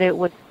way that it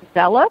was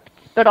developed,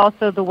 but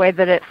also the way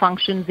that it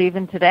functions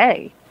even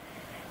today.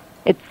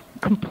 It's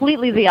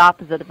completely the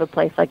opposite of a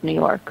place like New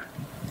York.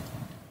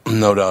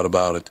 No doubt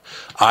about it.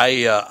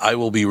 I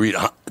will be reading.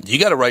 You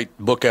got to write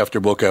book after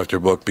book after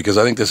book, because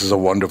I think this is a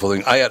wonderful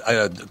thing. I had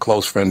a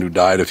close friend who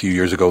died a few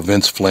years ago,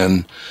 Vince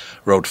Flynn,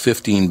 wrote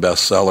 15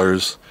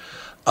 bestsellers.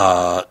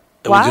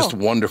 It was just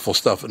wonderful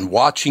stuff. And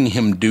watching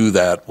him do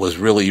that was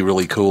really,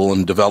 really cool,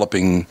 and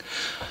developing.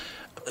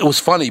 It was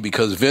funny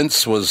because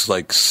Vince was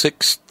like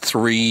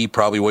 6'3",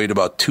 probably weighed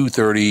about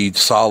 230,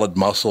 solid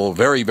muscle,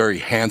 very, very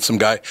handsome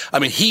guy. I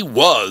mean, he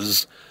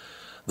was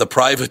the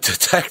private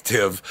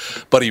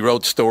detective, but he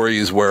wrote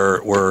stories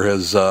where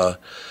his, they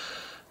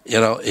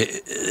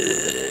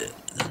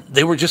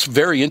were just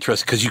very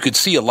interesting because you could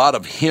see a lot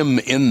of him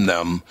in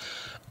them.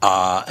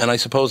 And I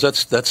suppose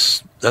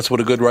that's what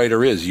a good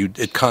writer is.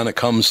 It kind of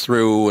comes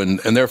through, and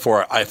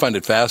therefore I find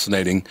it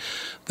fascinating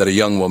that a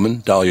young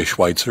woman, Dahlia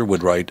Schweitzer,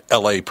 would write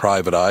L.A.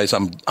 Private Eyes.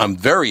 I'm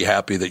very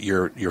happy that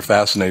you're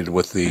fascinated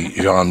with the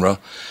genre,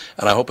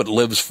 and I hope it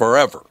lives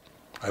forever.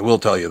 I will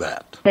tell you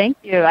that. Thank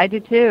you. I do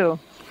too.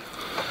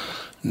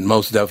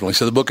 Most definitely.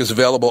 So the book is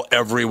available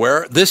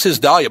everywhere. This is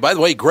Dahlia. By the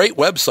way, great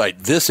website.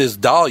 This is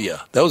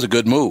Dahlia. That was a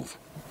good move.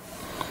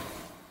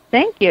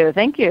 Thank you.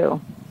 Thank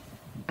you.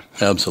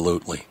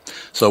 Absolutely.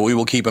 So we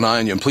will keep an eye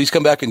on you. And please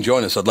come back and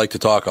join us. I'd like to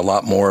talk a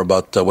lot more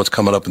about what's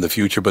coming up in the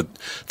future. But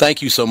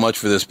thank you so much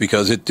for this,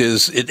 because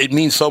it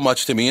means so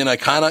much to me. And I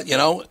kind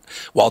of,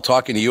 while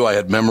talking to you, I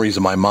had memories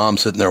of my mom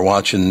sitting there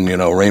watching,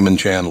 Raymond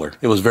Chandler.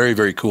 It was very,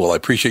 very cool. I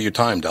appreciate your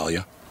time,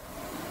 Dahlia.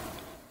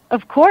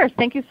 Of course.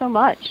 Thank you so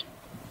much.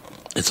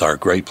 It's our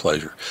great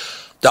pleasure.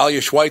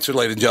 Dahlia Schweitzer,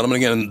 ladies and gentlemen.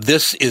 Again,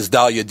 this is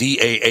Dahlia,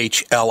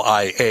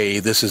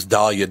 Dahlia. This is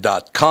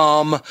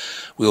Dahlia.com.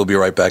 We'll be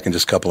right back in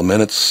just a couple of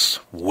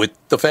minutes with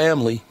the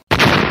family.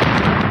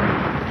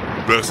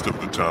 Best of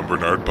the Tom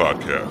Bernard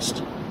Podcast.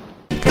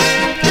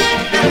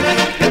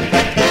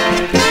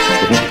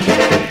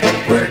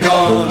 We're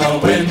gonna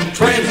win,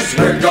 Twins.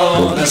 We're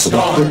gonna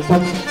score.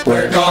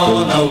 We're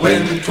gonna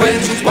win,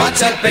 Twins. Watch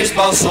that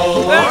baseball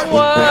soar. That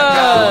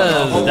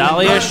was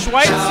Dahlia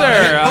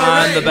Schweitzer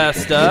on the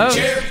best of.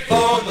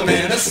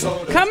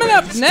 Coming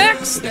up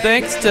next,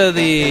 thanks to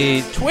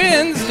the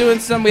Twins doing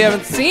something we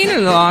haven't seen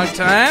in a long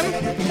time,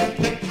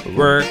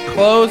 we're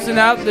closing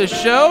out the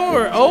show.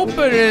 We're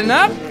opening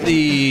up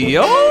the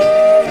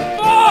old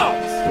vault.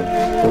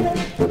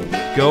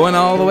 Going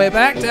all the way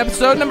back to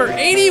episode number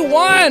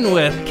 81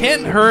 with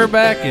Kent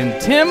Herbeck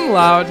and Tim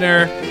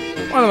Loudner.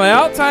 One of my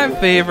all-time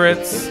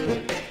favorites.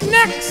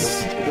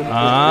 Next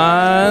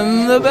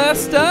on the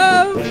best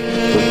of.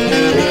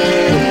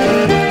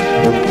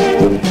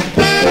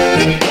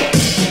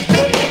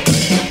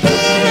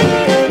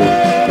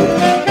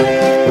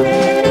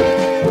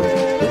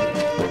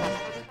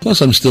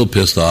 Plus, I'm still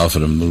pissed off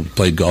at him. We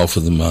played golf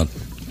with him about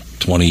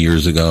 20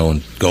 years ago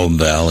in Golden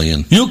Valley.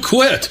 And you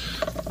quit.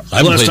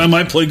 Last time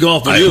I played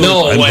golf with you.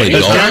 No way.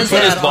 Does John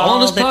put his ball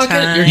in his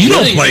pocket? You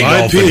don't play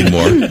golf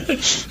anymore.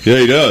 Yeah,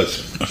 he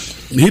does.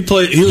 He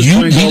was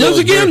playing golf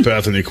again?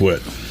 Path and he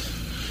quit.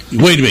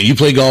 Wait a minute, you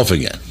play golf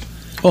again?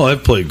 Oh,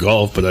 I've played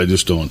golf, but I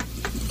just don't.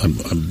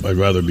 I'd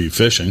rather be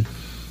fishing.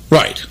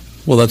 Right.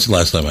 Well, that's the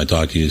last time I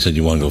talked to you. You said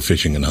you want to go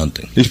fishing and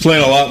hunting. He's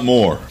playing a lot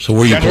more. So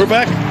where you? Ken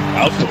Herbeck,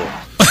 outdoor.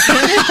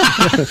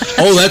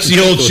 Oh, that's the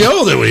old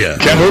show that we have.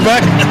 Ken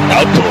Herbeck,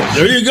 outdoor.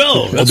 There you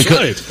go. That's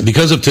right.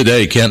 Because of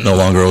today, Kent no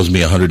longer owes me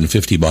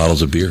 150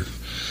 bottles of beer.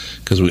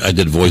 Because I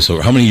did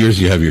voiceover. How many years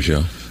do you have your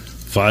show?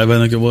 5, I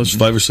think it was.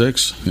 5 or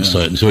 6. Yeah.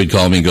 So he'd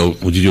call me and go,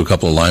 would you do a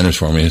couple of liners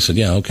for me? And I said,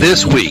 yeah, okay.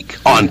 This week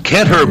on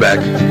Kent Herbeck,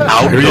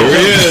 outdoor.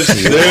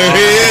 There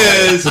he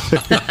is.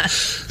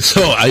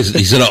 So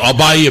he said, I'll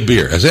buy you a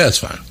beer. I said, that's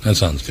fine. That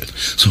sounds good.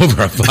 So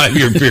over a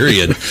 5-year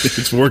period,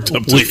 it's worked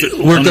up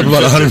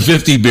about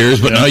 150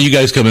 beers, but now you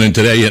guys coming in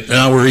today, and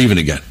now we're even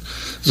again.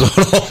 So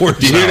it all works.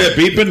 Do you hear that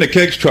beeping? The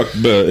kegs truck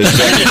is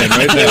banging in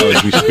right now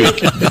as we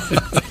speak.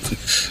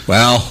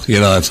 Well,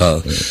 that's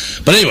how.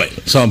 But anyway,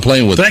 so I'm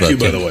playing with. Thank you,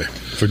 by the way,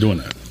 for doing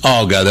that.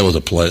 Oh God, that was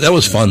a play. That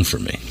was fun for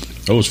me.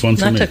 That was fun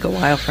for me. That took a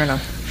while for a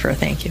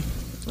thank you.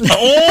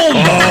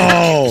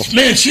 Oh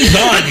man, she's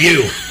on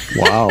you.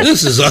 Wow,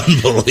 this is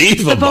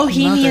unbelievable. The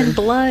Bohemian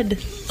blood.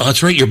 Oh,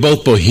 that's right. You're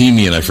both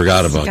Bohemian. I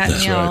forgot about that.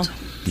 That's right.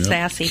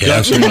 Sassy.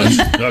 So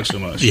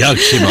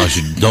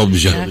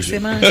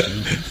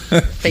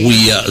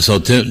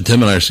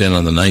Tim and I are standing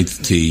on the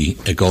 9th tee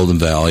at Golden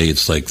Valley.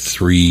 It's like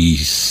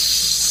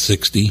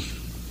 360.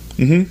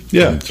 Mm-hmm.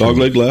 Yeah,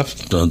 dogleg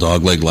left.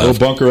 Dogleg left. Little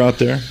bunker out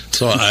there.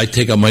 So I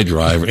take out my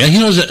driver. And he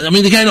knows. I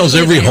mean, the guy knows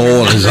every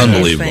hole, and it's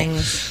unbelievable.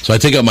 So I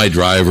take out my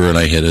driver and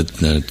I hit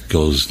it, and it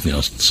goes,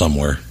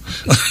 somewhere.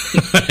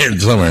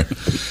 Somewhere.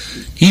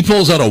 He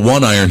pulls out a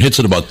 1-iron, hits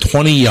it about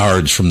 20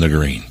 yards from the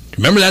green.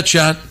 Remember that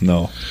shot?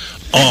 No.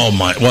 Oh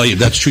my! Well,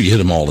 that's true. You hit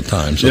them all the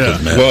time, so it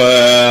doesn't matter.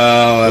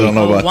 Well, I don't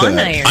know about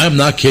that. Iron. I'm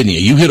not kidding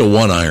you. You hit a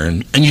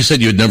 1-iron, and you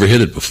said you had never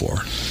hit it before.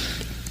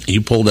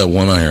 You pulled that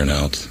 1-iron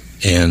out,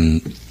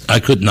 and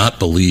I could not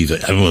believe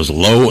it. I mean, it was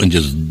low and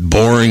just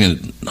boring,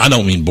 and I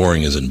don't mean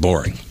boring as in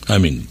boring. I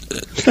mean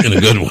in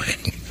a good way.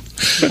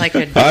 Like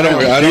I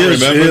don't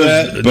remember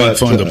that, but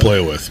fun to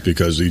play with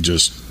because he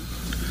just.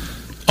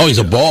 Oh, he's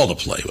a ball to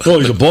play with. Well,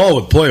 he's a ball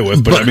to play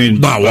with, but I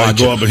mean, I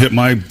go up and hit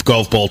my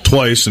golf ball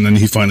twice, and then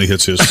he finally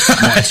hits his.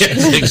 That's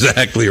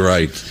exactly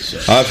right.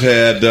 I've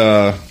had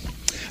a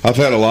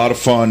lot of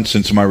fun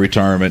since my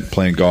retirement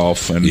playing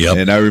golf,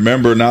 and I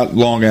remember not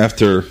long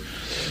after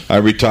I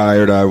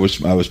retired, I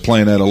was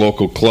playing at a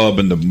local club,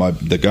 and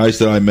the guys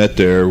that I met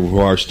there, who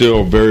are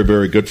still very,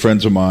 very good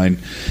friends of mine,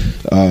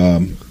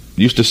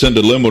 used to send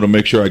a limo to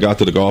make sure I got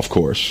to the golf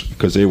course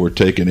because they were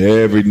taking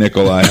every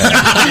nickel I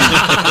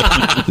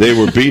had. They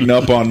were beating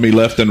up on me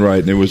left and right,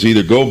 and it was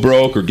either go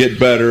broke or get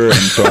better, and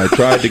so I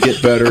tried to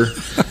get better,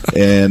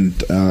 and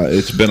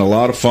it's been a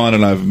lot of fun,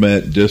 and I've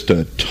met just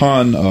a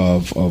ton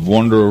of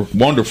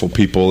wonderful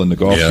people in the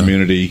golf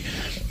community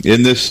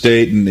in this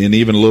state and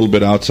even a little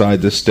bit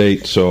outside this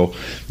state. So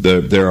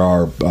there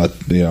are a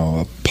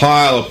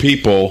pile of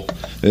people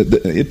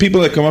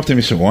that come up to me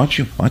and say, why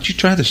don't you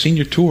try the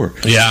senior tour?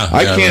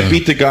 I can't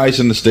beat the guys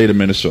in the state of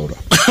Minnesota.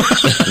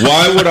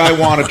 Why would I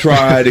want to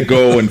try to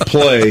go and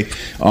play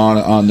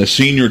on the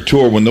senior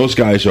tour when those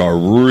guys are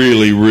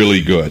really,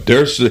 really good?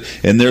 There's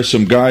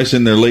some guys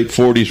in their late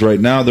 40s right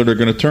now that are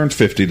going to turn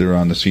 50 that are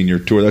on the senior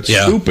tour. That's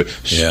stupid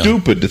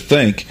to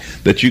think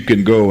that you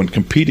can go and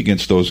compete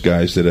against those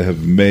guys that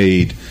have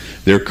made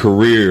their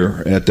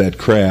career at that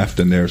craft,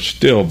 and they're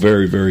still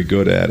very, very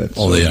good at it.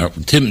 Oh, they are.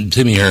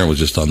 Timmy Aaron was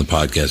just on the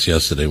podcast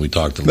yesterday. We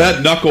talked a lot.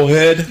 That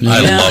knucklehead.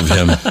 I love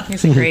him.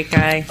 He's a great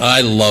guy. I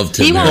love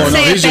Timmy. He won't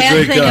say a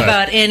bad thing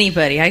about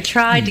anybody. I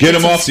tried to get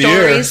him off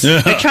stories. The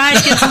air. I tried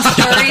to get some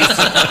stories.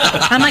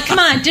 I'm like, come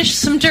on, dish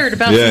some dirt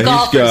about some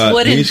golfers.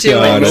 Wouldn't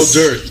do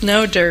it.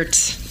 No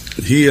dirt.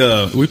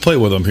 We played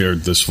with him here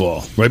this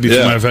fall. Right before,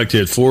 matter of fact, he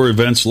had 4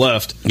 events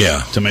left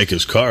to make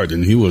his card,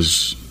 and he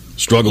was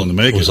struggling to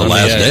make it. It was the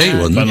last day,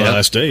 wasn't it? On the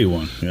last day he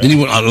won. Then he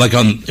went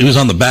it was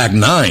on the back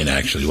 9,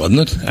 actually,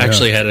 wasn't it?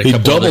 Actually had a he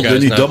couple doubled, other guys.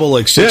 Didn't he double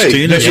like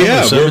 16 or something?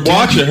 Yeah, we're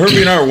watching.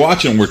 Herbie and I are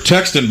watching. We're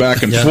texting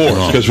back and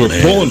forth because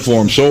we're pulling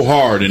for him so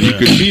hard, and you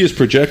could see his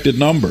projected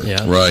number.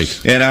 Yeah. Right.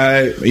 And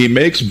I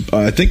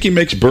think he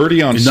makes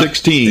birdie on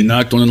 16. He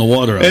knocked one in the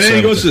water on and then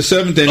he goes to the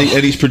 7th,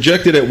 and he's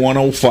projected at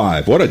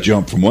 105. What a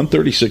jump from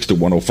 136 to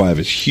 105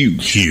 is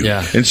huge.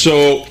 Yeah. And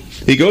so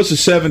he goes to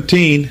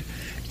 17,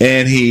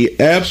 and he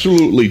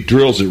absolutely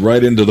drills it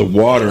right into the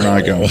water, and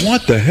I go,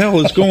 what the hell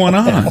is going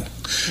on? You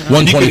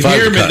can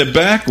hear him in the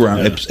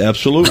background. Yeah.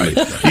 Absolutely.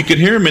 Right. You can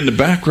hear him in the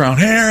background,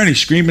 and he's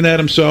screaming at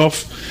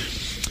himself.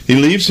 He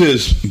leaves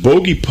his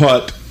bogey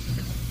putt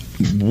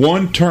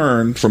one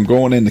turn from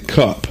going in the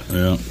cup.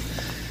 Yeah.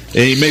 And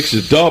he makes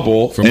a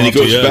double, and he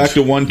goes back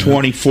to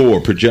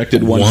 124,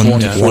 projected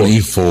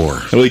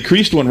 124. Well, he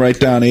creased one right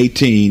down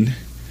 18.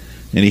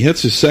 And he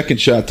hits his second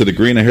shot to the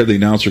green. I heard the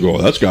announcer go,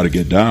 that's got to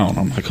get down.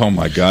 I'm like, oh,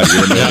 my God,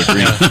 you're in the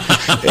green.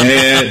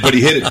 But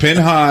he hit it pin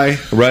high,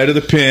 right of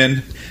the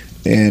pin,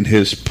 and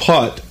his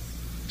putt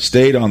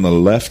stayed on the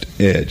left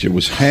edge. It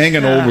was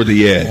hanging over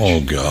the edge.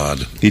 Oh, God.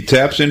 He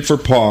taps in for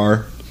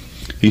par,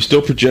 He's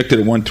still projected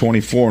at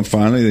 124, and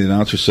finally the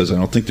announcer says, I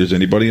don't think there's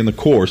anybody in the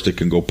course that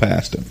can go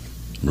past him.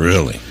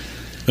 Really?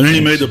 And then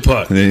he made the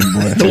putt. The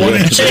one that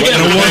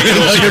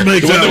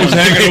was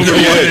hanging over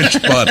the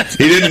edge.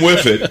 He didn't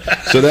whiff it,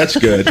 so that's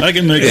good. I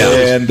can make it.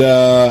 And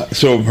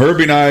so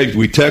Herbie and I,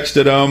 we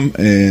texted him,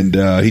 and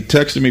he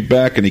texted me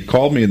back, and he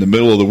called me in the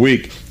middle of the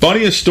week.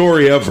 Funniest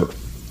story ever.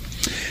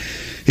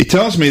 He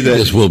tells me that...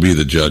 This will be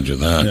the judge of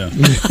that. Yeah.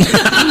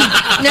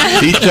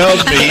 He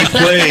tells me he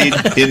played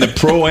in the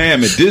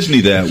Pro-Am at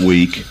Disney that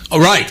week. Oh,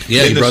 right.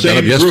 Yeah, in the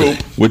same group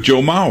with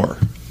Joe Mauer.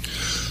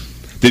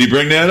 Did he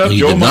bring that up?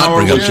 He did not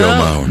bring up Joe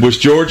Mauer. Was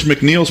George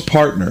McNeil's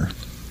partner.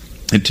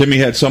 And Timmy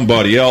had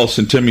somebody else.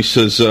 And Timmy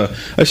says,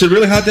 I said,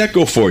 really, how'd that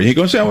go for you? He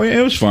goes, yeah, well,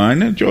 it was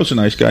fine. And Joe's a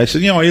nice guy. I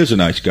said, he is a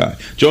nice guy.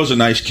 Joe's a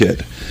nice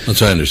kid.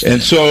 That's what I understand.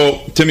 And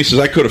so Timmy says,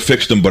 I could have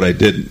fixed him, but I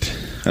didn't.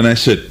 And I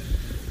said,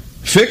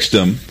 fixed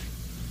him?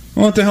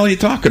 Well, what the hell are you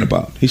talking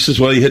about? He says,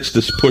 well, he hits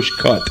this push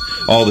cut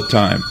all the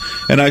time.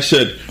 And I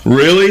said,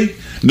 really?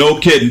 No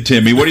kidding,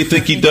 Timmy. What do you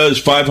think he does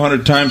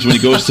 500 times when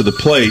he goes to the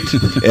plate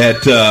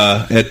at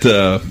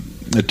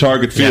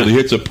Target Field? Yeah. He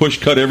hits a push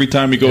cut every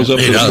time he goes up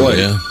to the plate.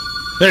 Yeah.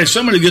 Hey,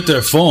 somebody get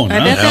their phone. I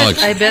bet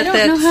Alex. I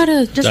don't know how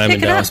to just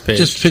Diamond pick it up. Page.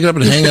 Just pick it up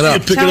and hang it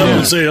up. Pick it up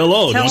and say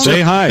hello. Don't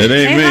say hi. It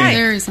ain't me. Hi.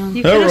 There he's on.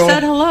 You could have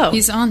said hello.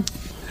 He's on.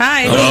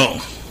 Hi. Hello.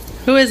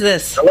 Who is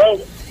this?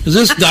 Hello. Is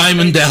this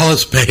Diamond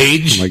Dallas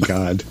Page? Oh, my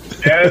God.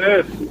 Yeah, it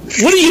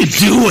is. What are you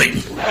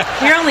doing?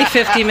 You're only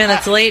 50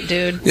 minutes late,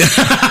 dude. They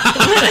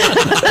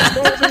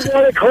told me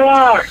 1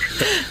 o'clock.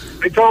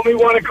 They told me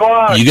 1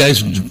 o'clock. You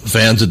guys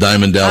fans of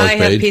Diamond Dallas I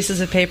Page? have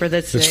pieces of paper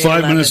that say It's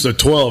 5 minutes to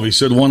 12. He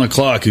said 1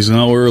 o'clock. He's an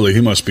hour early.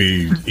 He must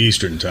be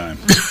Eastern time.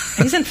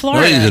 He's in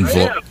Florida. No, he's in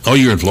Florida. Oh,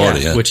 you're in Florida,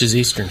 yeah. Which is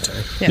Eastern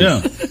time. Yeah.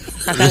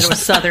 I thought it was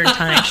Southern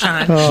time,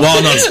 Sean.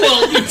 Well, no.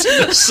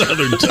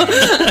 Southern time.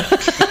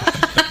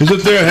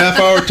 Isn't there a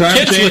half-hour time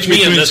change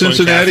between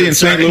Cincinnati and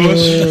St.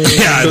 Louis?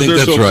 Yeah, I think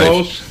that's right.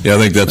 Close? Yeah, I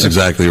think that's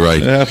exactly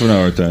right. Half an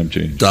hour time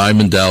change.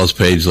 Diamond Dallas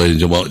Page,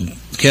 ladies and gentlemen. Well,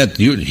 Kent,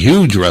 you're a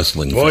huge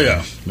wrestling fan. Oh,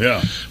 yeah.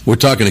 Yeah. We're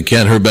talking to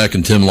Kent Herbeck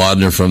and Tim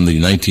Laudner from the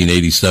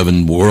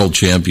 1987 World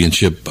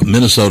Championship,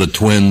 Minnesota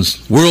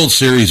Twins, World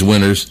Series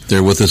winners.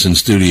 They're with us in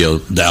studio,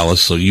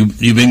 Dallas. So you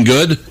been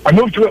good? I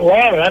moved to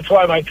Atlanta. That's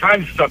why my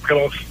time stuff got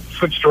all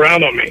switched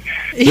around on me.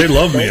 They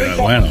love me in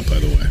Atlanta, by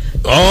the way.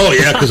 Oh,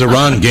 yeah, because of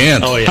Ron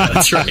Gant. Oh, yeah,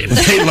 that's right.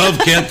 They love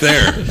Kent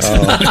there.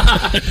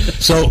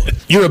 So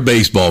you're a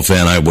baseball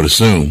fan, I would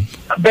assume.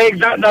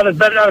 Not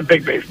a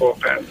big baseball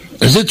fan.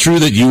 Is it true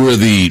that you were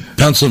the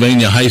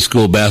Pennsylvania High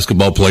School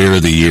Basketball Player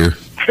of the Year?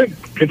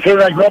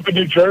 Considering I grew up in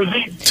New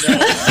Jersey?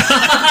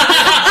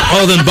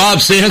 Oh, then Bob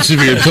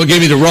Sansevier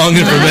gave me the wrong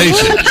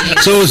information.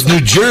 So it's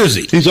New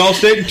Jersey. He's all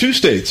state in 2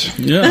 states.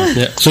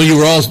 Yeah. So you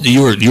were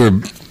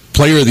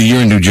Player of the Year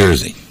in New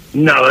Jersey?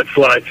 No, that's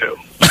lie too.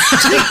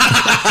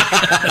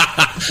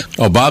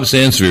 Oh, Bob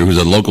Sansevier, who's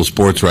a local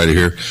sports writer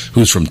here,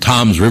 who's from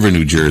Toms River,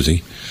 New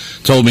Jersey,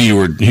 told me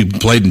you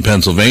played in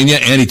Pennsylvania,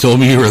 and he told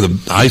me you were the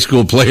high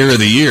school player of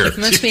the year. It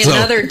must be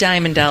another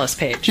Diamond Dallas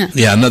Page.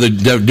 Yeah, another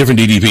different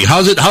DDP.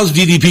 How's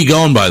DDP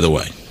going, by the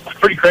way? It's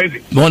pretty crazy.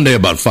 One day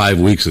about 5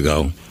 weeks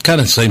ago, kind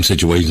of same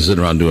situation,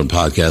 sitting around doing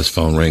podcasts,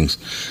 phone rings.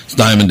 It's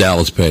Diamond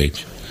Dallas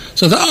Page.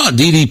 So I thought,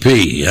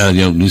 DDP.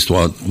 Used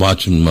to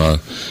watch him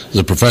as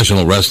a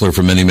professional wrestler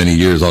for many, many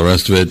years, all the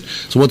rest of it.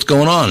 So what's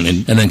going on?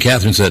 And then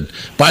Catherine said,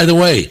 by the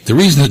way, the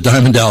reason that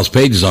Diamond Dallas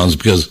Page is on is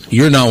because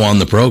you're now on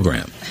the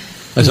program.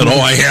 I said,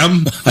 I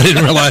am? I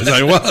didn't realize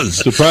I was.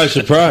 Surprise,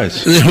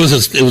 surprise. It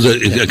was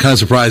a kind of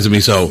surprise to me.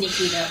 So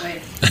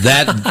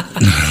that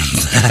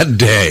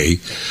day,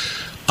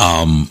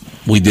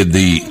 we did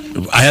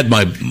I had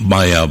my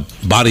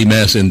body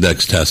mass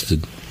index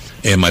tested,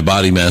 and my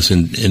body mass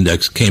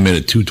index came in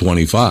at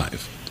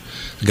 225.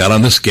 Got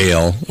on the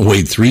scale,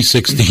 weighed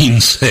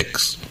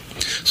 316.6.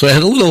 So I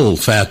had a little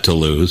fat to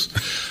lose.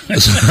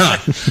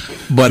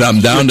 But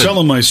I'm down to... You're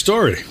telling my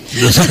story.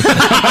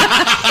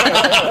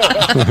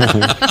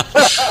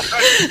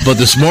 But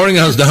this morning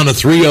I was down to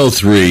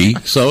 303.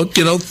 So,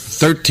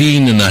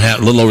 13 and a half,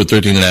 a little over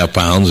 13 and a half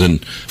pounds in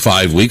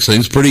 5 weeks. I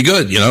think it's pretty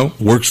good,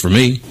 Works for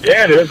me.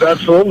 Yeah, it is,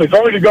 absolutely. As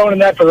long as you're going in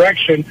that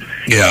direction.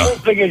 Yeah. The whole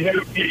thing is,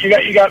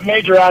 you got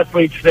major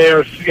athletes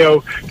there,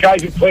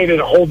 guys who played at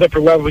a whole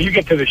different level. You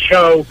get to the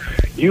show,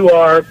 you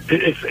are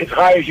as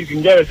high as you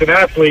can get as an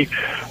athlete,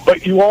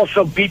 but you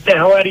also beat the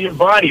hell out of your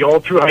body all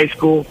through high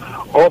school,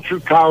 all through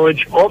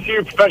college, all through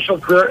your professional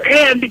career,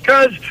 and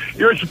because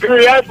you're a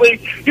superior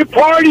athlete, you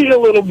partied a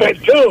little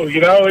bit too,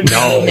 No.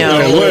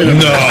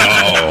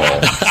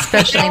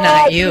 Especially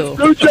not you.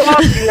 Good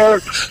job here.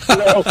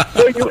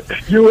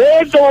 You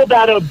handle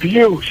that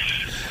abuse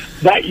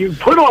that you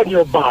put on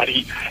your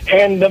body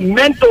and the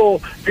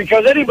mental,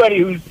 because anybody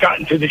who's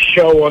gotten to the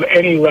show on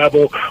any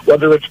level,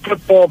 whether it's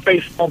football,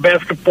 baseball,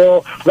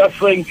 basketball,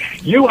 wrestling,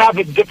 you have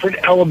a different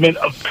element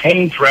of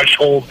pain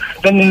threshold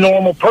than the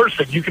normal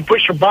person. You can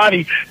push your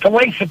body to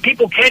lengths that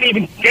people can't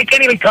even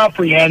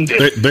comprehend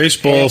it.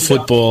 Baseball,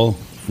 football,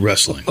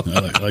 wrestling. I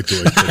like the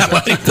way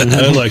you put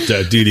that. I like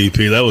that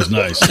DDP. That was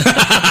nice.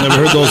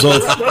 Never heard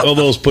all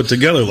those put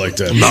together like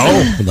that.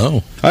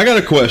 No. I got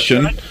a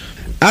question.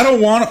 I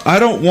don't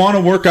want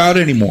to work out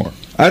anymore.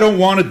 I don't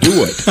want to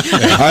do it.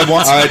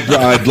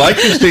 I'd like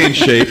to stay in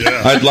shape.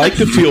 Yeah. I'd like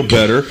to feel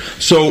better.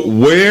 So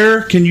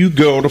where can you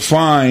go to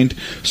find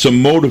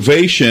some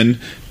motivation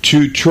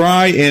to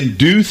try and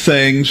do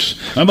things?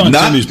 I'm on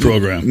Timmy's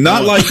program.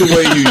 Not like the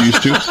way you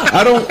used to.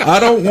 I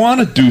don't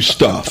want to do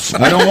stuff.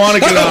 I don't want to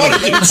get on.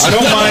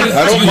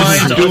 I don't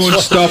mind doing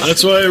stuff.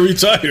 That's why I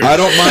retired. I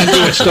don't mind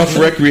doing stuff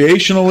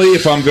recreationally.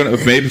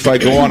 If I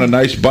go on a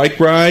nice bike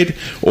ride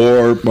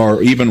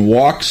or even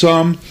walk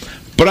some.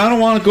 But I don't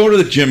want to go to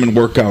the gym and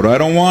work out. I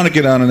don't want to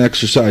get on an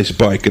exercise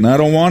bike, and I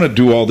don't want to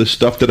do all this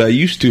stuff that I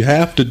used to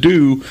have to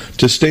do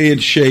to stay in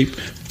shape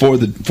for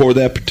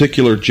that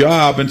particular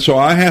job. And so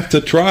I have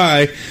to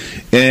try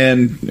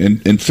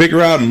and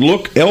figure out and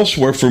look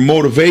elsewhere for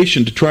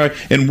motivation to try.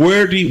 And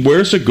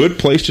where's a good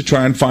place to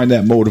try and find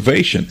that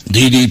motivation?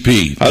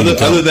 DDP.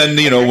 Other than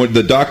when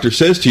the doctor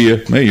says to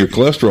you, "Hey, your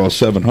cholesterol is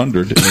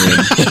 700,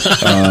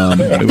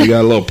 and we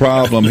got a little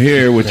problem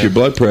here with your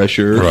blood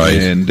pressure, right.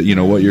 And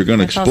what you're going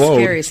to explode."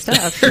 Scary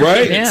stuff,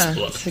 right? Yeah.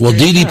 Well,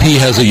 DDP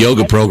has a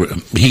yoga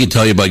program. He can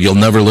tell you about you'll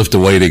never lift a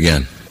weight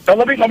again. Now,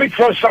 let me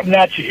throw something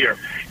at you here.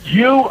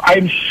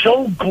 I'm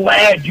so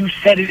glad you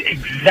said it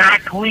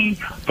exactly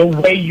the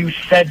way you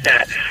said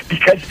that,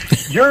 because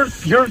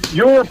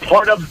you're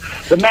part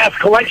of the mass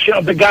collection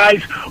of the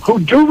guys who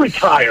do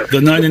retire. The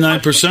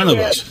 99% of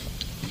us.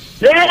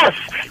 Yes,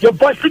 you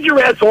busted your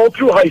ass all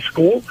through high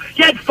school.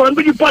 You had fun,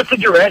 but you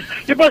busted your ass.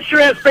 You busted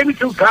your ass maybe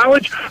through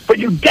college, but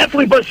you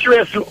definitely busted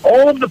your ass through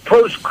all of the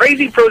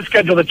crazy pro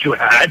schedule that you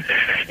had.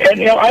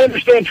 And I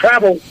understand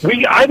travel.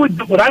 When I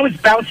was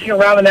bouncing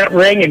around in that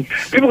ring, and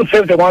people would say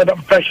what they want about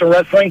professional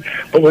wrestling,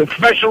 but with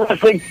professional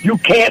wrestling, you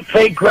can't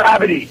fake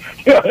gravity.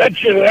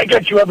 That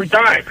gets you every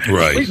time.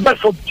 Right. We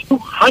wrestled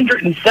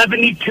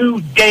 272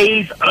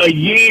 days a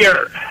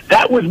year.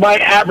 That was my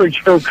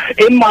average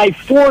in my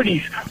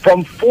 40s,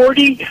 from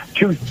 40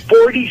 to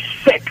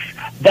 46.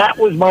 That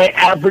was my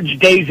average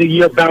days a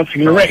year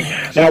bouncing the ring.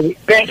 Now,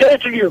 to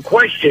answer your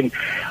question,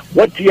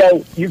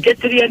 you get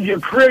to the end of your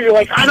career, you're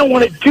like, I don't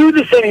want to do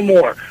this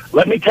anymore.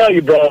 Let me tell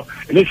you, bro,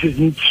 and this is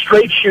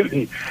straight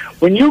shooting.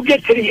 When you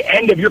get to the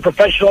end of your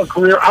professional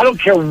career, I don't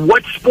care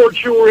what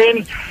sport you were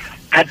in,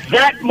 at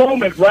that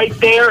moment right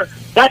there,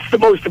 that's the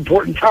most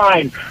important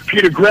time for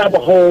you to grab a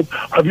hold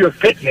of your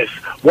fitness,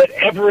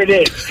 whatever it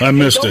is. I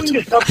missed it.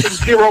 Going to something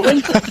zero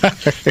income.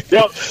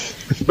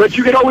 But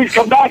you can always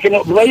come back, and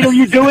the later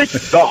you do it,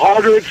 the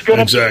harder it's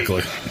going to be.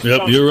 Exactly.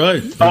 Yep, you're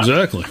right.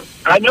 Exactly.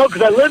 I know,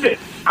 because I live it.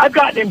 I've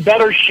gotten in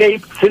better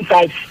shape since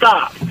I've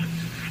stopped,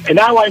 and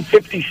now I'm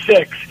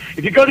 56.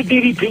 If you go to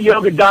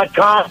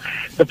ddpyoga.com,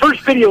 the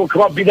first video will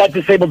come up, be that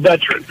disabled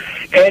veteran.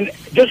 And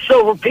just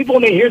so people,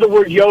 when they hear the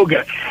word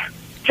yoga,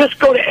 just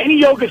go to any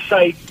yoga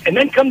site and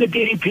then come to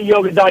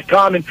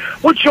ddpyoga.com, and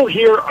what you'll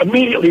hear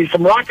immediately is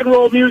some rock and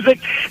roll music,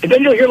 and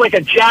then you'll hear like a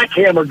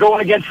jackhammer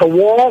going against the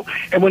wall,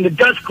 and when the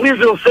dust clears,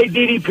 it'll say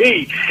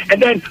DDP. And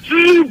then,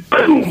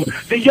 boom,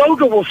 the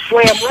yoga will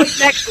slam right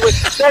next to it.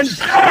 Then,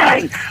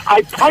 bang,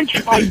 I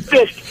punch my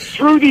fist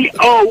through the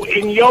O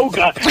in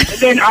yoga, and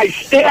then I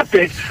stamp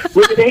it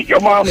with "It Ain't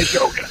Your Mama's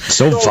Yoga."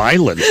 So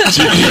violent.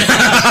 So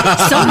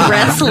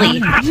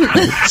wrestling.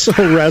 So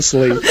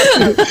wrestling.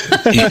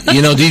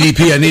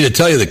 DDP, I need to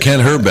tell you that Ken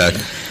Herbeck,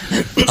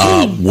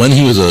 when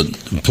he was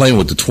playing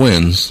with the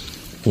Twins,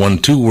 won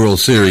 2 World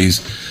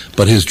Series,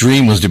 but his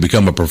dream was to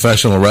become a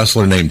professional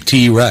wrestler named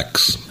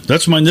T-Rex.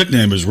 That's my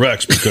nickname, is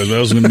Rex, because that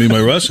was going to be my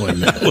wrestling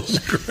name. That was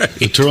great.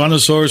 The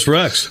Tyrannosaurus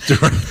Rex.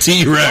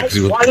 T-Rex.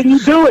 Why didn't you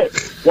do it?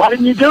 Why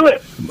didn't you do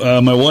it?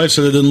 My wife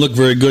said it didn't look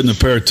very good in a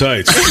pair of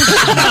tights.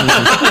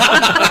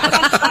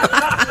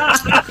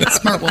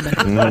 Smart woman.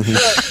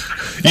 Mm-hmm.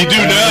 You do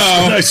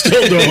now. I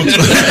still don't.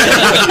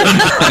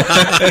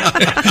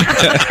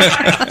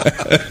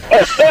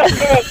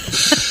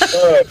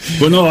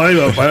 But no,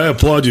 I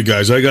applaud you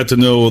guys. I got to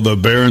know the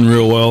Baron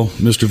real well,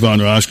 Mr. Von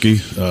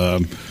Roschke,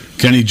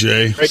 Kenny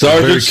J.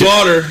 Sergeant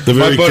Slaughter.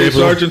 My buddy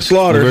Sergeant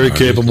Slaughter. Very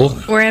capable.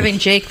 We're having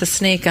Jake the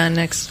Snake on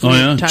next week. Oh,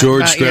 yeah?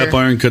 George Scrap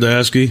Iron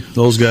Kadaski,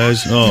 those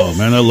guys. Oh,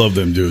 man, I love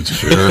them dudes.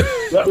 Sure.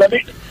 Let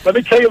me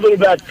tell you a little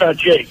about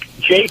Jake.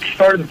 Jake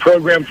started the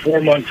program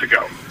 4 months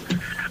ago.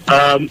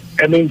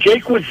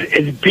 Jake was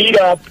as beat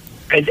up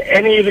as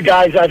any of the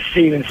guys I've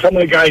seen, and some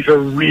of the guys are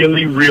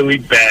really, really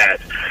bad.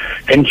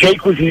 And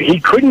Jake he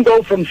couldn't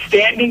go from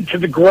standing to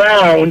the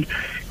ground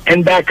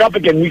and back up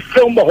again. We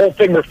filmed the whole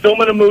thing. We're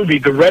filming a movie,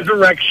 The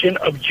Resurrection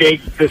of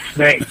Jake the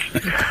Snake.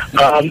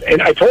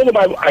 And I told him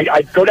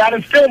I'd go down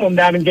and film him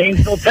down in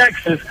Gainesville,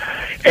 Texas.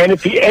 And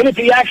if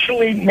he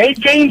actually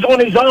made gains on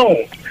his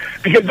own,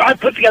 because I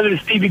put together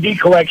this DVD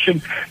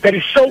collection that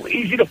is so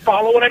easy to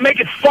follow, and I make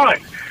it fun.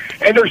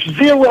 And there's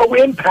zero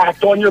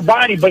impact on your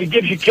body, but it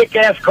gives you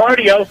kick-ass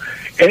cardio,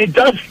 and it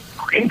does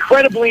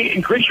incredibly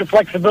increase your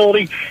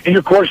flexibility and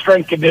your core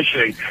strength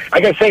conditioning.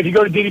 Like I say, if you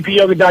go to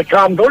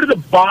ddpyoga.com, go to the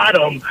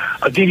bottom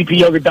of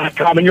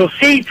ddpyoga.com, and you'll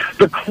see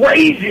the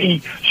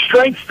crazy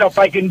strength stuff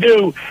I can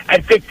do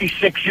at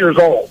 56 years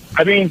old.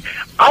 I mean,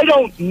 I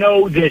don't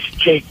know this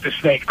Jake the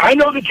Snake. I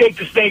know the Jake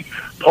the Snake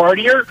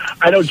partier.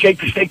 I know Jake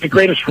the Snake, the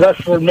greatest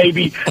wrestler,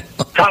 maybe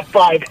top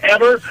 5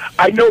 ever.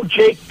 I know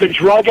Jake the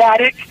drug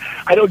addict.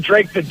 I know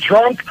Drake the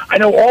drunk. I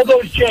know all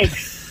those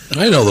Jakes.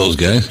 I know those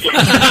guys.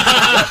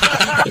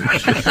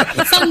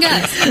 Some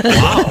guys.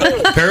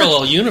 Wow.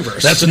 Parallel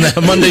universe. That's in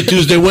Monday,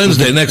 Tuesday,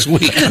 Wednesday next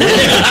week.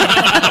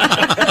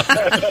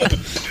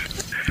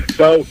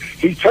 So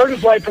he turned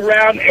his life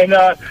around, and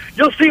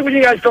you'll see when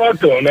you guys talk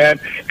to him, man.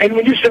 And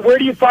when you said, where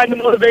do you find the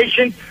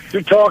motivation?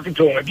 You're talking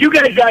to him. If you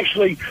guys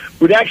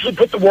would actually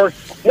put the work,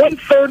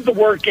 1/3 the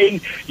work in,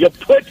 you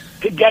put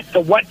to get to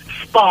what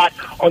spot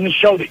on the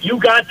show that you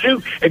got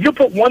to. If you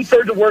put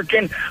 1/3 the work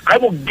in, I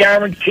will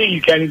guarantee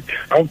you can.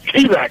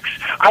 T-Rex.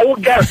 I will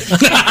guarantee.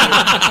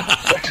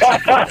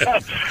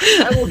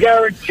 I will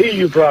guarantee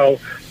you, bro,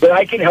 that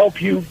I can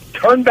help you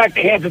turn back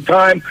the hands of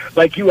time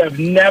like you have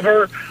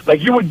never.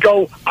 Like you would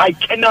go, I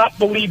cannot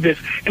believe this,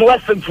 in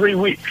less than 3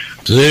 weeks.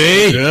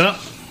 See? Yeah.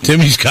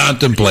 Timmy's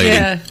contemplating.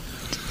 Yeah.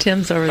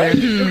 Tim's over there.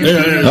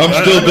 I'm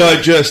still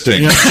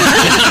digesting.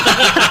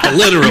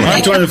 Literally.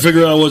 I'm trying to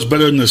figure out what's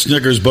better than a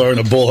Snickers bar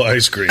and a bowl of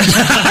ice cream.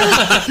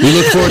 We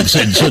look forward to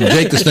seeing. So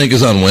Jake the Snake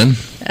is on when?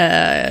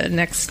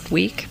 Next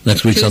week.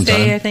 Next week Tuesday,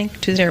 sometime? I think.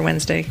 Tuesday or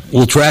Wednesday.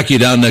 We'll track you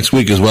down next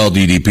week as well,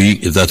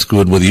 DDP, if that's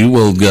good with you.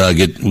 We got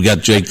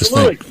Jake the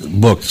Snake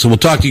booked. So we'll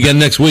talk to you again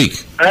next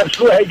week.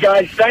 Absolutely. Hey,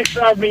 guys, thanks for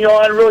having me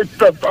on. Really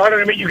honored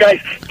to meet you guys.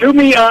 Do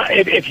me,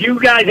 if you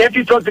guys, after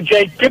you talk to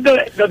Jake, give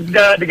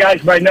the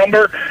guys my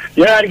number.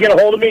 You know how to get a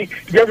hold of me.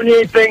 If you ever need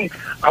anything,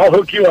 I'll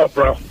hook you up,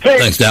 bro.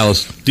 Thanks,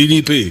 Dallas.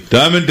 DDP.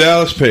 Diamond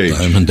Dallas Page.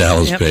 Diamond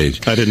Dallas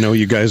Page. I didn't know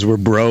you guys were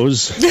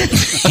bros.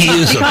 He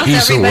is a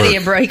piece of work. Everybody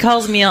a bro. He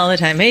calls me all the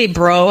time. Hey,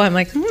 bro. I'm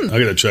like, I got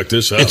to check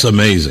this out. It's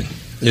amazing.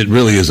 It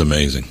really is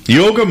amazing.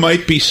 Yoga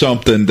might be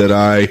something that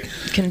I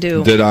can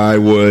do. That I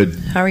would.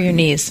 How are your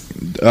knees?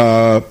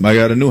 I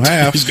got a new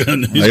half. He's got a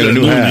new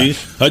knee.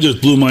 I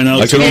just blew mine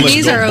out. If your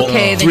knees are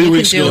okay, then you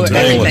can do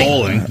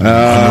everything.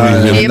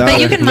 But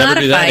you can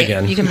modify.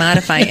 You can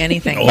modify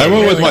anything. I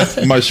went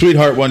with my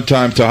sweetheart one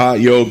time to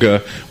hot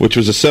yoga, which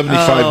was a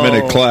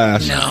 75-minute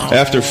class. No.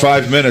 After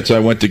 5 minutes, I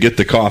went to get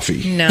the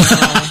coffee. No.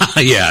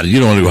 Yeah, you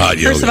don't want to do hot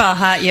yoga. First of all,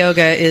 hot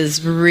yoga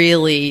is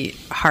really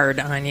hard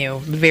on you.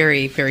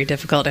 Very, very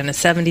difficult. And a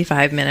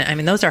 75-minute, I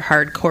mean, those are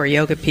hardcore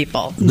yoga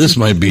people. This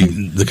might be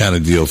the kind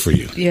of deal for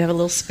you. Do you have a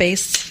little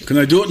space? Can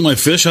I do it in my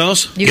fish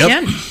house? You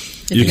can.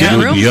 You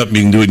can. Yep,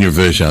 you can do it in your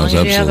fish house.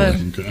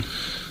 Absolutely. Okay.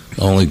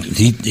 Only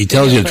he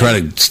tells you to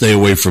try to stay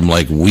away from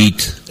like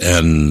wheat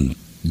and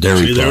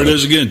dairy. See, there it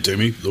is again,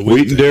 Timmy. The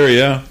wheat and dairy.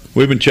 Yeah,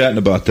 we've been chatting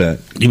about that.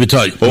 You've been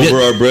talking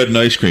over our bread and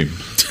ice cream.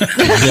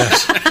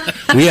 Yes,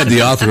 we had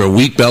the author of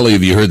Wheat Belly.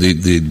 Have you heard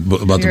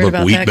about the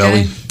book Wheat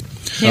Belly?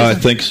 I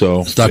think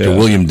so. It's Dr.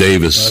 William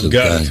Davis. He's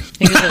a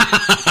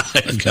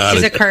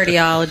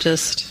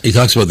cardiologist. He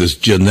talks about this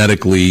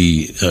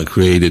genetically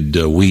created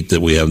wheat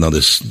that we have now,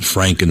 this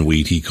Franken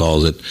wheat, he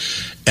calls it,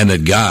 and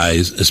that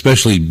guys,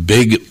 especially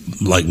big,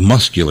 like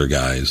muscular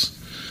guys,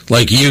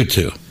 like you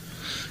two,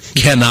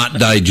 cannot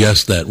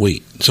digest that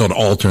wheat, so it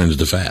all turns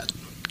to fat.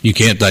 You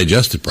can't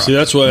digest it properly. See,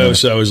 that's why I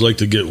always like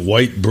to get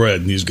white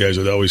bread, and these guys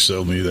would always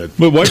tell me that.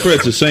 But white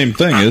bread's the same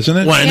thing, isn't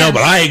it? Well, I know,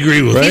 but I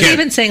agree with He's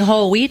even saying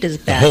whole wheat is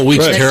bad. Whole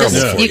wheat's terrible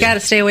for you got to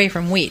stay away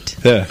from wheat.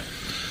 Yeah.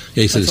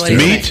 Yeah, he said it's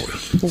meat,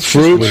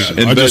 fruits, and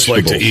I vegetables. just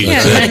like to eat.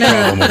 Yeah, I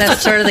know.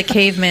 That's sort of the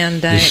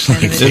caveman diet.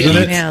 Kind of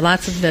Isn't it? Yeah,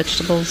 lots of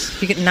vegetables.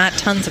 You get not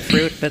tons of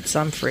fruit, but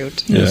some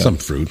fruit. Yeah, some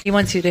fruit. He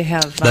wants you to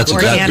have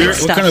organic beer,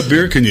 stuff. What kind of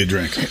beer can you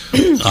drink?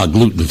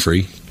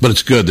 Gluten-free. But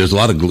it's good. There's a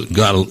lot of gluten. Yeah?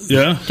 Do you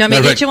want me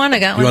to get you one? I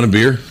got one. You want a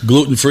beer?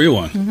 Gluten-free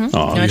one. Mm-hmm.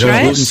 Oh, you try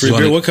it? Gluten-free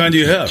beer. What kind do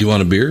you have? Do you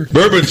want a beer?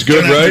 Bourbon's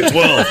good, right?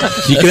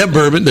 12. You can have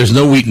bourbon. There's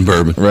no wheat in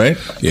bourbon. Right?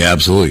 Yeah,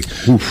 absolutely.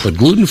 Oof. But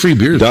gluten-free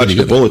beer is dodged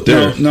the bullet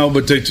there. No,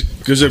 but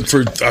because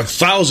for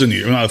 1,000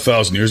 years, not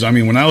 1,000 years, I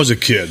mean, when I was a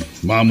kid,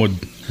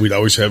 we'd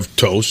always have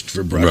toast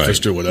for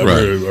breakfast or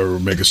whatever, or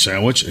make a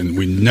sandwich, and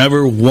we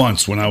never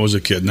once, when I was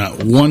a kid,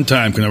 not one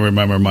time can I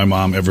remember my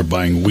mom ever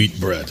buying wheat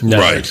bread.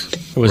 Never. Right.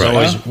 It was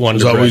always Wonder Bread. It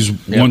was always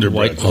Wonder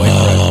Bread.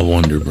 Oh,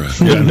 Wonder Bread.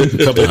 Yeah, and a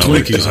couple of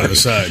Twinkies on the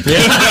side.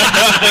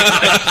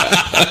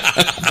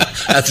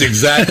 That's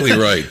exactly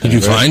right. Did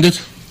you find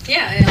it?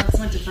 Yeah, Alex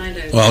went to find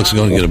it. Well, Alex is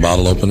going to get a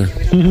bottle opener.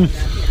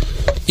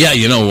 Yeah,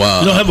 you know.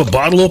 You don't have a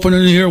bottle opener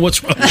in here?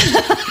 What's wrong?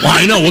 Well,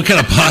 I know. What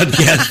kind of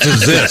podcast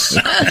is this?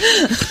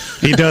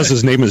 He does.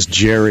 His name is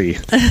Jerry.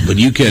 But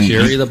you can...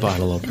 Jerry the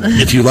bottle opener.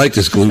 If you like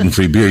this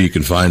gluten-free beer, you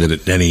can find it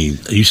at any...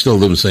 You still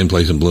live in the same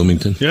place in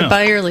Bloomington? Yeah.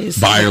 Byerly's.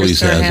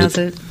 Byerly's has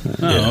it.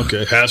 Oh,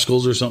 okay.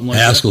 Haskell's or something like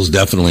Haskell's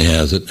definitely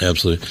has it.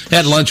 Absolutely.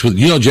 Had lunch with...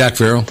 You know Jack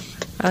Farrell?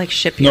 I like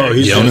Shipyard. No,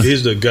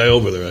 he's the guy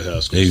over there at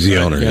Haskell's. He's the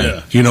owner.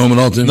 Yeah. Do you know him at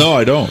all, Tim? No,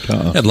 I don't.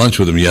 Had lunch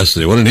with him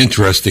yesterday. What an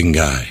interesting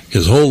guy.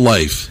 His whole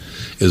life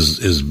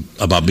is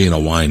about being a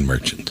wine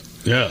merchant.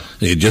 Yeah.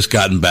 He had just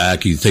gotten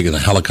back. He'd taken a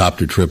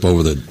helicopter trip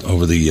over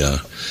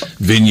the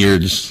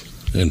vineyards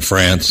in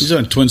France. He's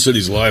on Twin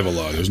Cities Live a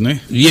lot, isn't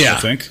he? Yeah. I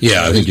think.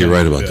 Yeah, I think you're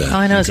right about that. All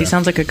I know is he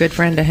sounds like a good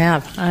friend to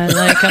have. I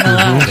like him a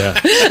lot.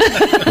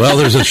 Well,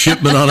 there's a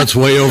shipment on its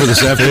way over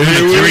this afternoon.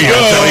 Here we go.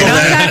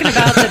 I'm talking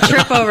about the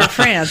trip over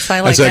France.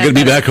 I like I said that. I could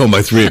be back home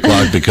by 3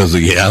 o'clock because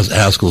the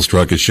Haskell's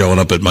truck is showing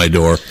up at my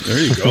door. There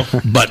you go.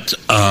 But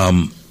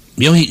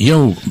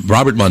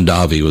Robert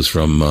Mondavi was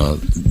from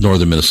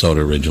northern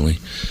Minnesota originally,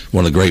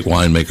 one of the great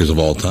winemakers of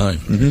all time.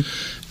 Mm-hmm.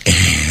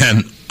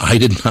 And I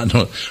did not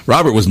know.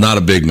 Robert was not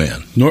a big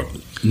man.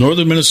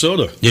 Northern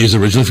Minnesota. Yeah, he's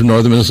originally from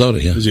northern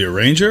Minnesota, yeah. Is he a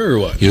ranger or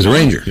what? He was a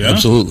ranger, yeah?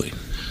 Absolutely.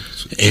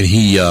 And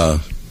he,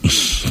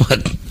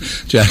 but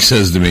Jack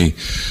says to me,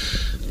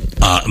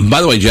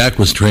 by the way, Jack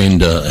was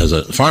trained as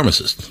a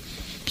pharmacist,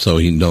 so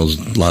he knows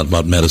a lot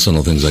about medicine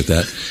and things like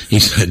that. He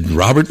said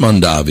Robert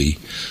Mondavi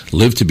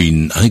lived to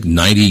be, I think,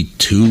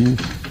 92.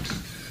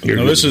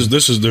 No, there's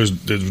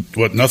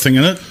what, nothing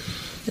in it?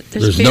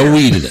 There's no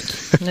weed in it.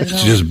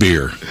 It's just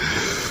beer.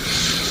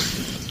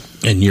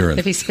 And urine.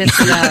 If he spits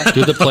it out.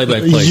 Do the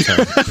play-by-play,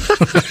 Tom.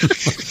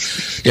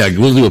 Yeah,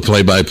 we'll do a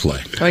play-by-play.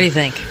 What do you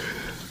think?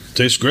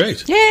 Tastes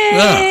great. Yay!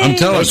 Yeah, I'm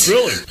telling you.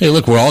 Really. Hey,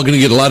 look, we're all going to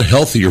get a lot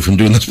healthier from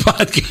doing this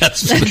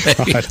podcast today.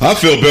 I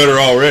feel better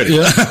already.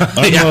 Yeah.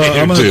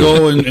 I'm going to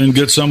go and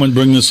get someone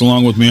bring this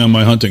along with me on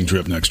my hunting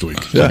trip next week.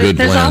 Yeah. Good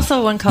There's plan.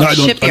 also one called I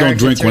Shipyard. don't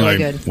drink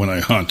really when I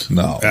hunt.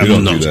 No, you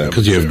don't do that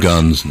because you have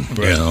guns and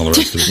all the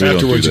rest of it.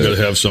 Afterwards, you got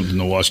to have something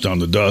to wash down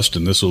the dust,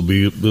 and this will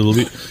be.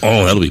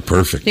 Oh, that'll be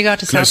perfect. You got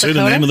to Can I South say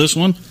Dakota? the name of this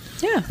one?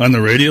 Yeah. On the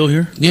radio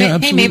here? Yeah,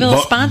 hey, maybe they'll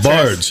sponsor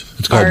us. Bards.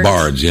 It's called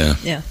Bards, yeah.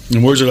 Yeah.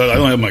 And where's it out? I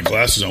don't have my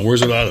glasses on.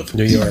 Where's it out of?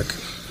 New York.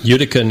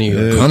 Utica, New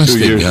York. Honest 2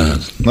 to years. God.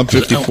 I'm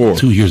 54.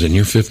 2 years and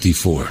you're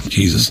 54.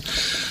 Jesus.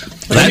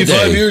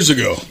 95 years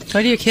ago. What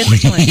are your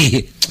kids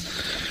doing?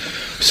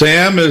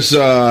 Sam is,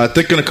 I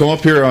think, going to come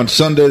up here on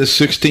Sunday the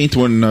 16th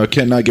when Kent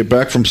and I get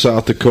back from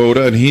South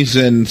Dakota, and he's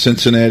in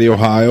Cincinnati,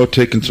 Ohio,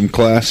 taking some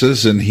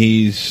classes, and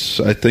he's,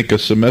 I think, a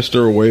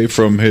semester away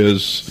from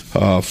his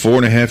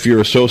 4.5-year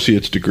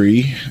associate's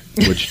degree,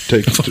 which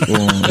takes is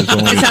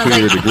only a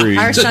 2-year degree.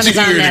 Our son is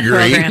on that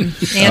program.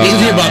 Is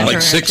he about like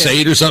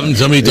 6'8" or something?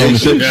 Somebody told me.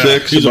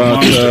 6'6", he's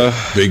about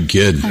big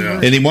kid.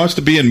 and he wants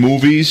to be in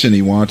movies, and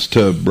he wants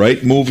to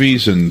write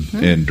movies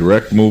and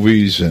direct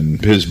movies.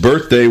 And his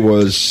birthday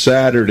was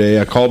Saturday.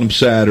 I called him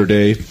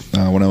Saturday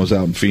when I was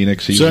out in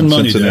Phoenix. He was in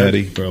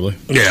Cincinnati. Dad, probably.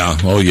 Yeah.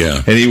 Oh,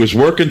 yeah. And he was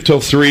working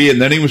till 3,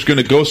 and then he was going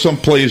to go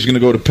someplace. He was going to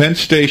go to Penn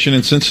Station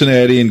in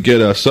Cincinnati and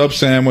get a sub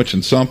sandwich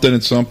and something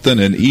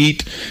and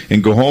eat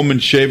and go home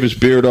and shave his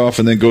beard off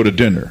and then go to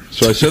dinner.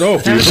 So I said,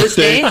 for your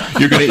birthday,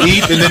 you're going to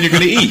eat and then you're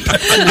going to eat. You're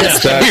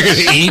going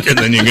to eat and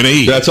then you're going to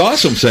eat. That's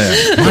awesome, Sam.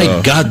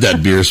 My God,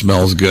 that beer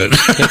smells good.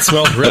 It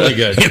smells really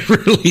good. It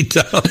really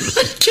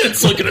does.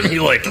 Kid's looking at me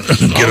like,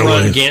 Get I'll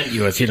away. Ron Gant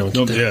you if you don't.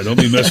 Don't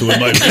be messing with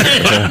my beer.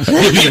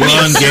 You'll be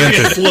Ron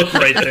Ganted. Look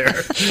right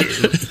there.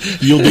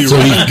 You'll be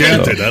Ron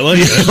Ganted. I like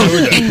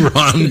that.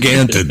 Ron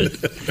Ganted.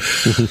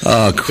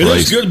 Oh, Christ. It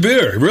is good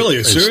beer.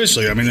 Really,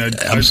 seriously. I mean,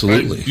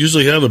 absolutely. I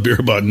usually have a beer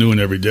about noon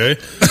every day.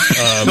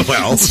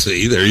 Well,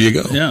 see, there you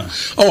go. Yeah.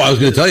 Oh, I was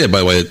going to tell you, by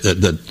the way,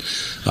 that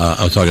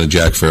I was talking to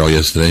Jack Farrell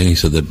yesterday, and he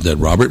said that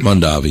Robert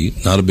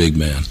Mondavi, not a big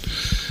man,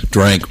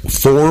 drank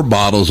 4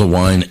 bottles of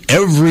wine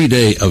every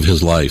day of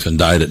his life and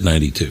died at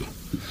 92.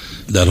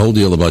 That whole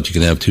deal about you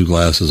can have 2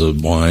 glasses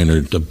of wine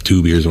or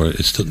 2 beers,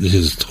 it's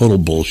his total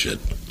bullshit.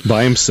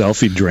 By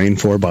himself, he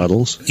drained 4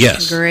 bottles?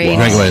 Yes. Great. He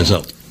drank by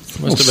himself.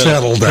 Must have been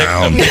settle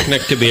down. A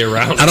picnic to be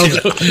around.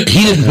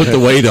 He didn't put the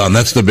weight on.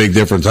 That's the big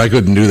difference. I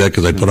couldn't do that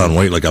because I put on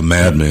weight like a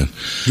madman.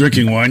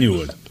 Drinking wine, you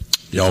would.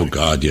 Oh,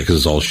 God, yeah, because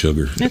it's all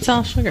sugar. It's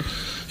all sugar.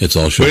 It's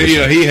all sugar. But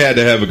he had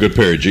to have a good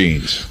pair of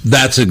jeans.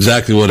 That's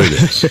exactly what it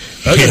is.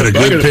 He had a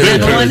good pair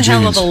And of one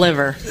hell jeans. of a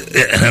liver.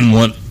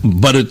 And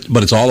but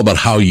it's all about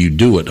how you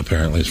do it,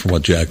 apparently, is from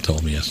what Jack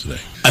told me yesterday.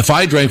 If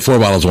I drank 4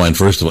 bottles of wine,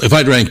 first of all, if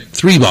I drank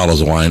 3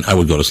 bottles of wine, I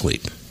would go to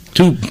sleep.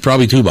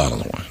 Probably 2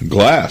 bottles of wine.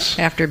 Glass.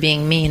 After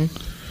being mean.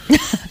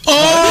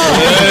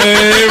 Oh!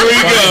 There we go.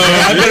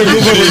 I better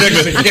move over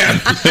next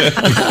again.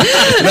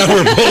 Now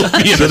we're both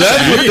being So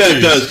that's what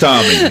that does,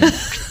 Tommy.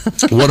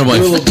 One of my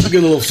get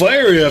a little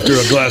fiery after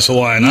a glass of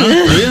wine,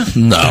 huh?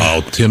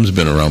 No, Tim's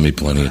been around me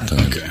plenty of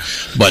times. Okay.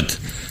 But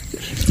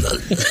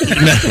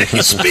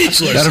he's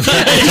speechless. That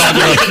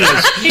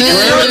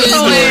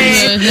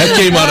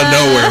came out of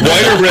nowhere.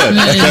 White or red?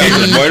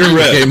 White or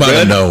red? Came out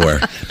of nowhere.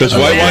 Does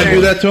white wine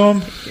do that to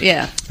him?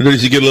 Yeah. Or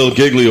does he get a little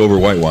giggly over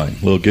white wine?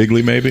 A little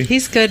giggly, maybe?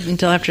 He's good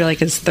until after like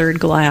his 3rd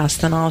glass.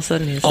 Then all of a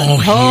sudden he's like, here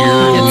it's we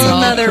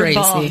another crazy.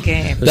 ball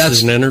game.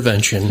 That's an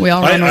intervention. We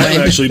all run I've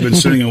away. actually been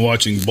sitting and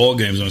watching ball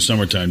games in the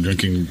summertime,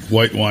 drinking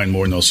white wine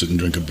more than I'll sit and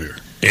drink a beer.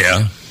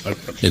 Yeah.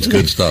 It's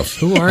good stuff.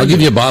 Who are I'll give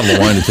you? you a bottle of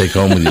wine to take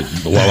home with you.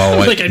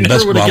 The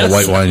best bottle of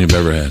white wine you've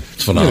ever had.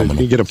 It's phenomenal.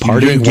 You get a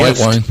parting white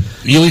gift. wine.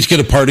 You each get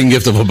a parting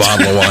gift of a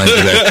bottle of wine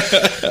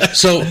today.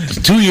 So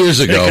 2 years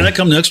ago, Hey, can I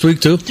come next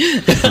week too?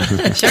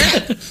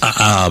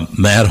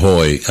 Matt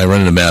Hoy. I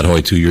ran into Matt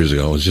Hoy 2 years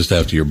ago. It was just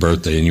after your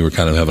birthday, and you were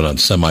kind of having a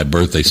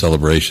semi-birthday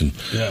celebration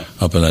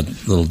up in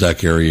that little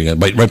deck area,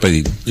 right by the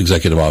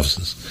executive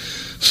offices.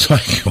 So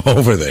I go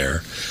over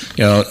there,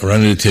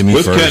 run into Timmy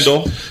with first.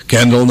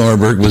 Kendall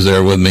Norberg was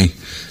there with me,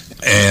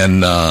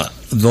 and the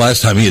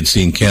last time he had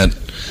seen Kent,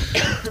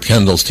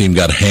 Kendall's team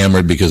got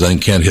hammered because I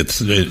think Kent hit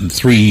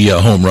 3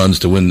 home runs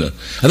to win the.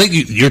 I think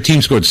your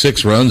team scored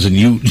 6 runs, and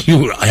you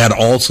had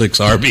all 6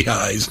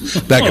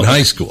 RBIs back in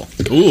high school.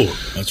 Ooh,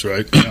 that's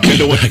right.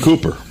 Kendall went to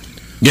Cooper.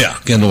 Yeah,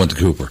 Kendall went to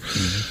Cooper.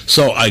 Mm-hmm.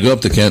 So I go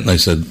up to Kent and I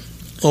said,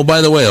 "Oh,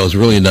 by the way, it was a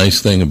really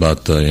nice thing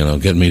about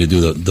getting me to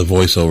do the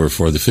voiceover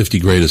for the 50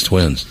 Greatest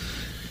Twins."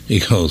 He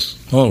goes,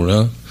 "Oh,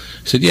 really?" I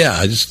said,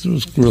 "Yeah, it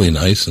was really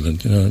nice,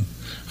 and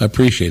I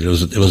appreciate it.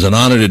 It was an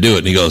honor to do it."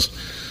 And he goes,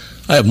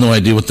 "I have no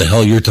idea what the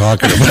hell you're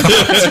talking about."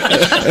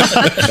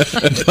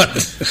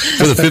 But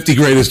for the 50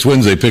 Greatest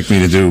Twins, they picked me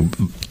to do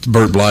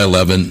Bert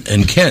Blyleven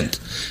and Kent,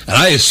 and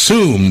I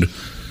assumed.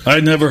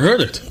 I'd never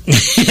heard it.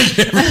 You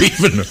never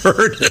even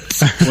heard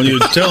it when you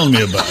were telling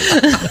me about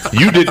it.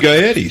 You did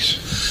Gaetti's.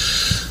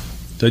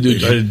 I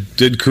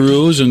did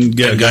Cruz and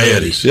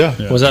Gaetti's. Yeah.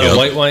 Was that a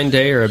white wine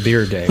day or a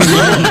beer day?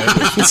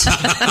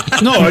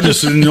 No, I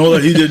just didn't know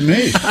that he did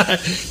me.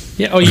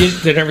 Yeah. Oh,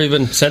 they never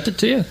even sent it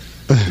to you?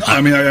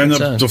 I mean,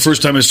 the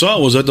first time I saw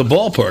it was at the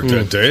ballpark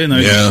that day, and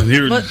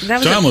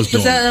Tom was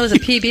doing it. That was a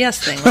PBS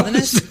thing, wasn't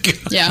it?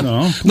 Yeah.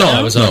 No,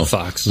 it was on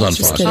Fox. It was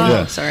on Fox.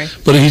 Oh, sorry.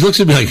 But he looks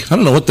at me like, I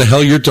don't know what the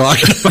hell you're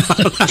talking about.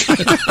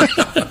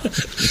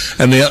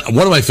 And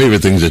one of my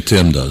favorite things that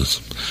Tim does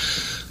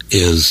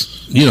is,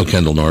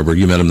 Kendall Norberg,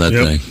 you met him that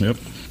day. Yep.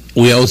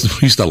 We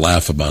used to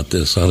laugh about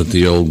this out at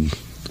the old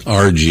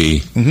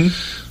RG. Mm-hmm.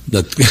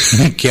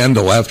 That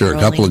Kendall, after a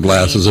couple of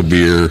glasses of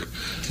beer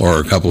or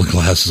a couple of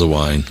glasses of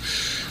wine,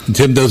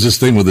 Tim does this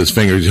thing with his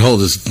fingers. He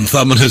holds his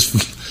thumb and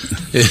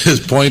his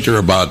pointer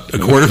about a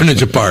quarter of an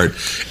inch apart.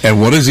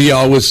 And what does he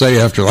always say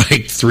after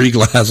like 3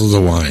 glasses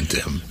of wine,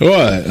 Tim?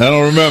 What? I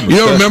don't remember. You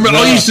don't remember?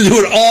 No. Oh, he used to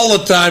do it all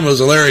the time. It was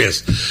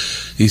hilarious.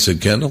 He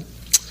said, "Kendall,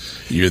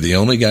 you're the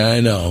only guy I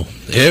know.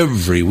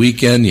 Every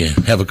weekend you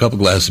have a couple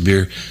glasses of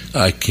beer.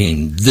 I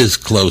came this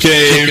close. I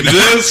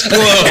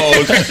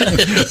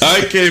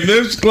came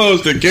this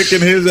close to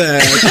kicking his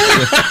ass."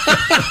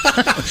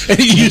 And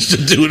he used to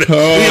do it. He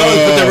always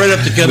put that right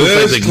up to Kendall's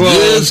face. This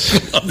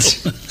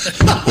close.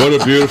 What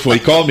a beautiful. He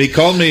called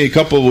me a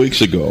couple of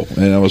weeks ago,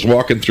 and I was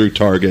walking through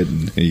Target,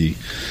 and he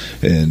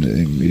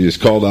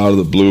just called out of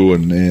the blue,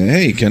 and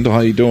 "Hey, Kendall,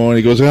 how you doing?"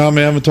 He goes, "Oh,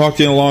 man, I haven't talked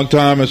to you in a long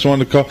time. I just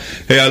wanted to call.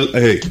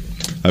 Hey,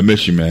 I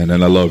miss you, man,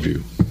 and I love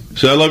you."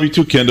 So I love you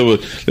too, Kendall.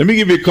 Let me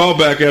give you a call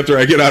back after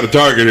I get out of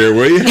Target here,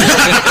 will you?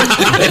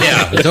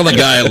 Yeah, tell the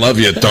guy I love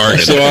you at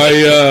Target. So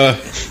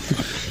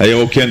I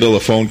owe Kendall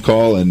a phone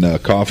call and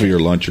coffee or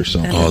lunch or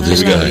something. Oh,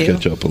 this guy.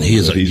 Catch up a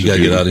little bit. You got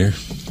to get out of here.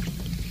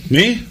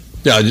 Me?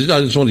 Yeah, I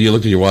just wanted you to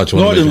look at your watch.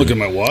 No, I didn't look at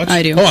my watch.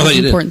 I do. Oh, I thought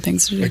you did. Important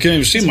things to do. I can't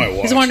even see my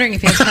watch. He's wondering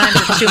if he has time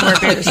for 2 more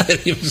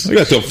beers. We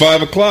got till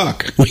 5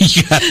 o'clock. We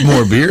got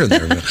more beer in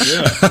there.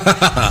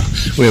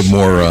 We have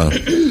more.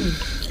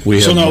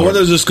 So now, what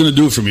is this going to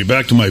do for me?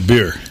 Back to my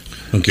beer.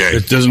 Okay.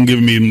 It doesn't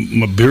give me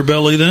my beer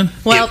belly then?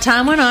 Well,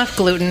 Tom went off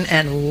gluten,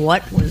 and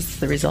what was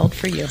the result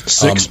for you?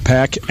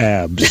 6-pack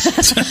abs.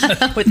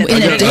 Within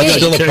a day.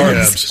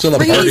 Still a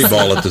party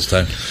ball at this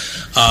time.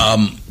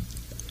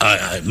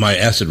 My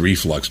acid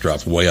reflux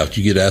dropped way off. Did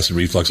you get acid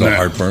reflux on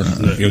heartburn?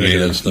 You get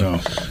that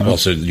stuff? No. Well,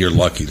 so you're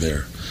lucky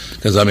there.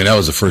 Because, that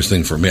was the first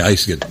thing for me. I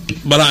used to get...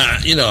 But,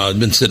 I've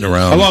been sitting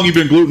around... How long you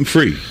been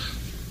gluten-free?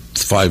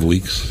 5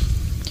 weeks.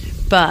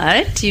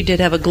 But you did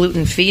have a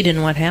gluten feed,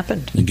 and what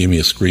happened? It gave me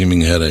a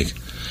screaming headache.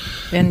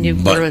 And you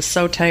were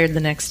so tired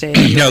the next day.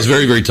 Yeah, I was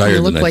very, very tired the next day.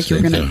 You looked like you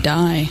were going to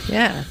die.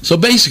 Yeah. So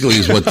basically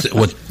is what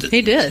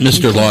he did.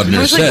 Mr.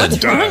 Laudner said. Like,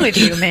 what's wrong with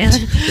you, man?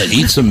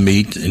 Eat some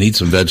meat and eat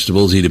some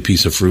vegetables, eat a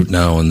piece of fruit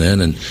now and then.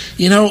 And,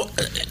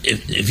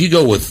 if you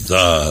go with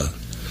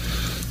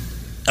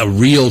a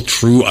real,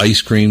 true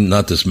ice cream,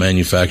 not this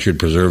manufactured,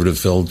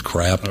 preservative-filled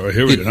crap. All right,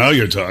 here we go. Now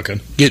you're talking.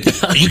 You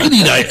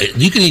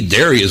can eat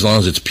dairy as long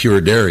as it's pure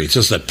dairy. It's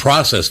just that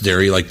processed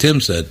dairy, like Tim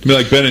said. You mean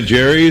like Ben and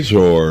Jerry's,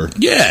 or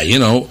yeah,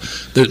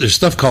 there's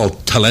stuff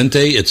called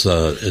Talente. It's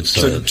gelato. It's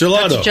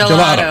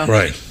gelato,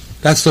 right?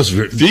 That stuff's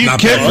not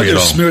bad for you at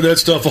all. Smear that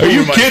stuff all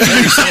over my face.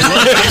 Are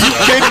you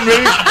kidding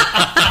me?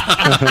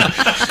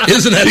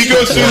 Isn't that? He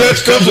goes through that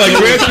stuff like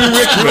ran through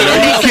Richmond. Are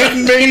you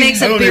kidding me? He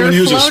makes I don't even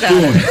use a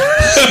spoon.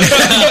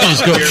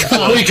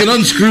 You can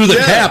unscrew the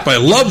cap. I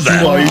love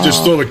that. Well, you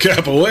just throw the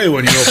cap away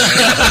when you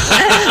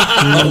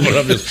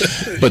open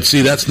it. But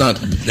see, that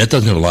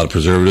doesn't have a lot of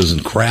preservatives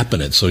and crap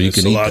in it, so you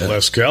can eat that. There's a lot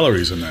less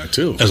calories in that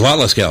too. There's a lot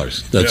less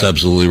calories. That's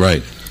absolutely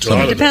right.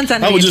 It depends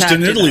on. I was just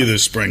in Italy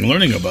this spring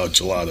learning about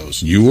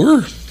gelatos. You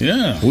were?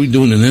 Yeah. What are you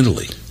doing in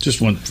Italy? Just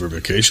went for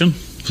vacation.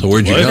 So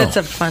where'd you go? It's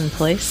a fun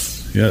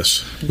place.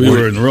 Yes. We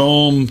were in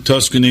Rome,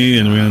 Tuscany,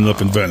 and we ended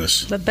up in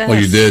Venice. The best. Oh,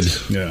 you did?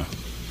 Yeah.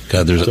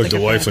 God, there's Took the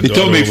wife and He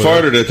told me he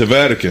farted at the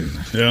Vatican.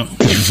 Yeah.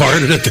 You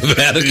farted at the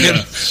Vatican?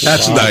 Yeah.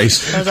 That's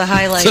nice. That was a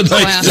highlight. That's a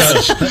nice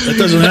touch. That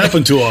doesn't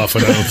happen too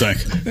often, I don't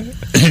think.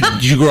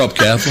 Did you grow up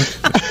Catholic?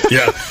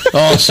 Yeah.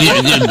 Oh, see,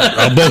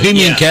 a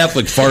Bohemian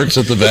Catholic farts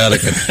at the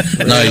Vatican.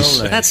 Nice.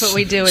 That's what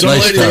we do. Some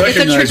lady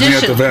recognized me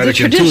at the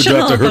Vatican, too.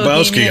 Dropped the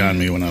Herbowski Bohemian. on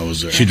me when I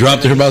was there. She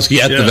dropped the Herbowski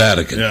at the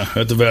Vatican? Yeah,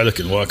 at the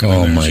Vatican, walking in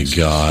Oh, there. my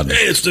God.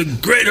 Hey, it's the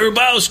great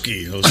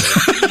Herbowski. I was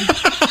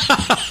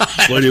like,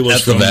 this lady was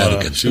At the from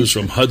Vatican. she was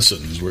from Hudson,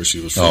 is where she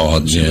was from.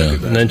 Oh, She yeah.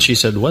 recognized And then she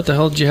said, "What the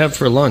hell did you have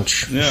for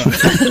lunch?" Yeah.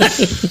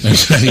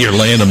 You're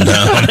laying them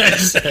down.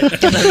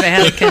 The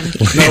Vatican.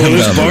 Now, will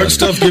this Bart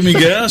stuff give me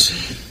gas?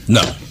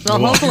 No. Well,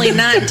 hopefully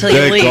not until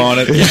you leave. on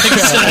it.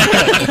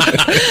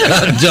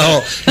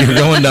 Until you're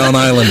going down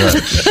Island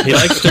Road. He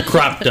likes to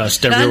crop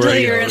dust Not everywhere until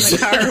he you're in goes. the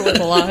car with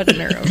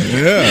laudanum.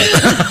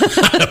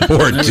 Yeah.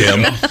 Poor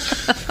Tim.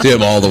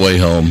 Tim all the way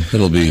home.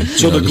 It'll be.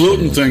 So the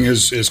gluten thing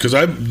is because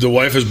the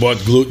wife has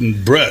bought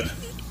gluten bread.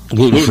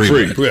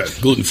 Gluten-free bread.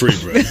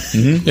 Gluten-free bread.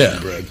 Yeah.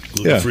 Bread.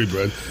 Gluten-free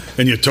bread.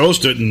 And you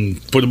toast it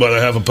and put about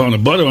a half a pound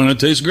of butter on it. It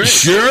tastes great.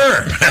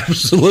 Sure.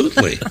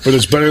 Absolutely. But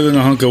it's better than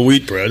a hunk of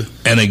wheat bread.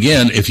 And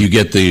again, if you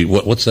get the,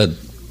 what's that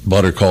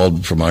butter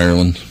called from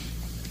Ireland?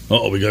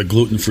 Oh, we got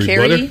gluten-free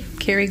butter.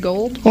 Kerry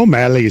Gold.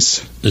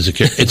 O'Malley's. It's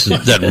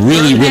that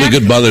really, really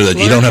good butter that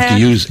you don't have to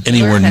use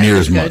anywhere near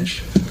as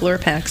much.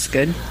 Lurpak's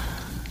good.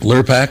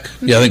 Lurpak?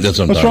 Yeah, I think that's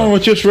what I'm What's talking wrong about.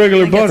 with just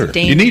regular I think butter? it's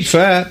You need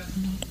fat.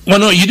 Well,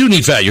 no, you do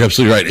need fat. You're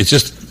absolutely right. It's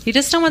just You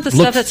just don't want the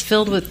Look- stuff that's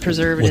filled with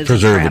preservatives. With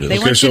preservatives. And crap. They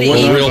Okay, want so you to what?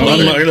 eat I'm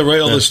clean. going to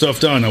write all this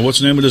stuff down. Now, what's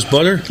the name of this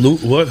butter?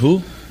 What?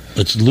 Who?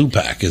 it's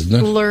Lupak, isn't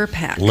it?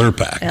 Lurpak.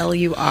 Lurpak.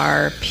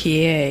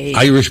 Lurpa.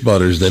 Irish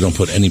butters, they don't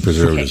put any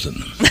preservatives in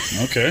them.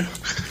 Okay.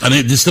 I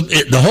mean,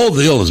 the whole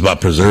deal is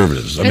about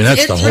preservatives. I mean,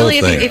 that's the whole really,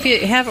 thing. If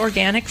you have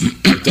organics,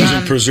 It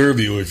doesn't preserve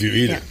you if you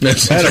eat it.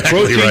 That's I had a exactly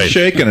protein right.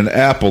 shake and an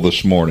apple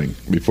this morning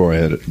before I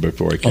came.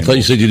 I thought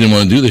you said you didn't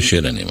want to do this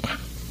shit anymore.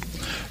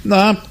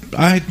 No,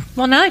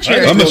 well, now that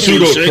you're I'm a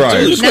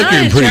pseudo-crier. Looks like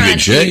you're in pretty good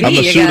shape. I'm a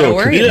you got to pseudo-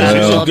 worry Yeah, about it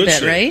a she's in little good bit,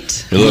 shape.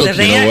 right? Hey, look, If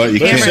you know what? You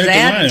Cameron's can't-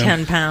 adding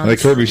 10 pounds. Like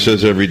Herbie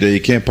says every day, you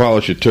can't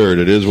polish a turd.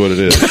 It is what it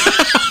is.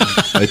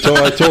 I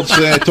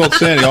told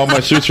Sandy all my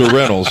suits are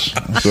rentals.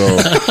 So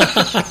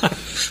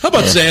How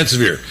about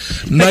Sansevier?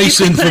 Nice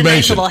Put a nice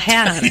information. little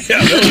hat on. He's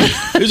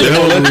a Yeah,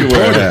 hell I'll of a let you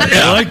wear reporter. that.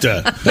 I like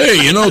that.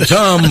 Hey, you know,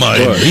 Tom,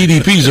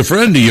 DDP's a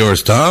friend of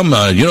yours, Tom.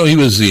 You know, he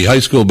was the high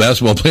school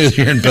basketball player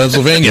here in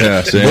Pennsylvania.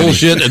 Yeah, Sandy.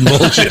 Bullshit and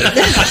bullshit.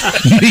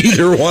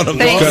 Neither one of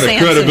them. Thanks, what kind of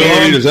Sandy.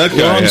 credibility does that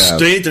guy Wrong have?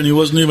 state, and he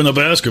wasn't even a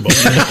basketball.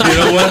 You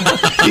know what?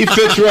 He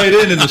fits right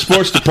in the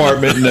sports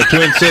department in the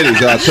Twin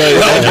Cities. I'll tell you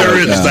Well, that. there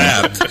right is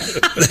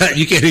now. that.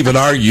 You can't even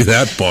argue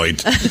that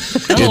point. Not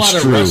a lot It's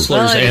of true. wrestlers Well,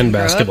 I and didn't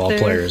grow up basketball there.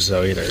 players,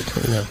 though, either. You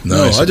know.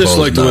 No, I just suppose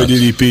like the way not.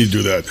 DDP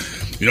do that.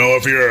 You know,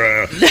 if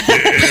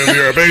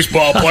you're a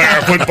baseball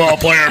player, football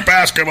player,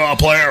 basketball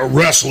player,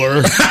 wrestler,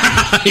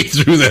 He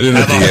threw that in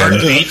at the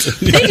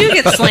end. They do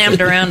get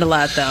slammed around a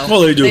lot, though.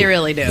 Well, they do. They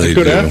really do. They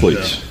Good do.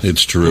 athletes.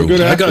 It's true.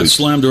 Good I got athletes.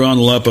 slammed around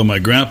a lot by my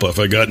grandpa if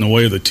I got in the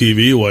way of the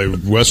TV while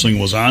wrestling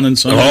was on and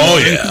something. Oh,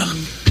 yeah.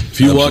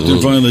 If you walked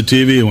in front of the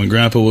TV when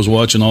Grandpa was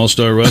watching All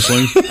Star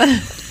Wrestling,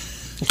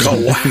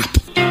 Ka-whap.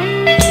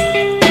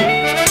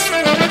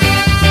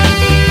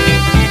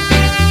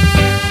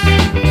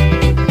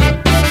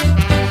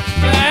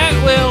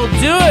 That will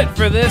do it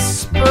for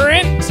this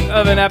sprint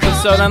of an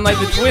episode, unlike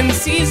the Twin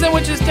season,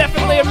 which is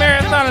definitely a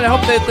marathon, and I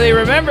hope that they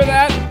remember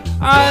that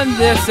on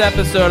this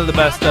episode of the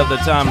Best of the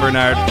Tom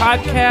Bernard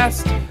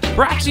podcast,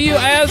 brought to you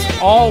as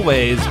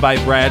always by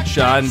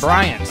Bradshaw and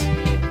Bryant.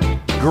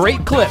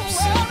 Great clips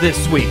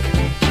this week.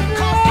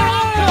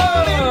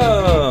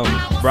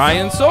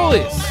 Brian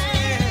Solis,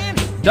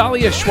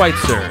 Dahlia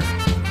Schweitzer,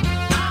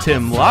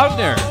 Tim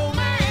Lautner,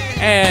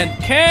 and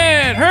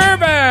Ken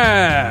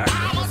Herbeck.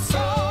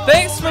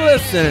 Thanks for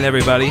listening,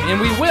 everybody,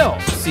 and we will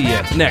see you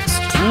next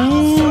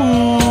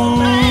week.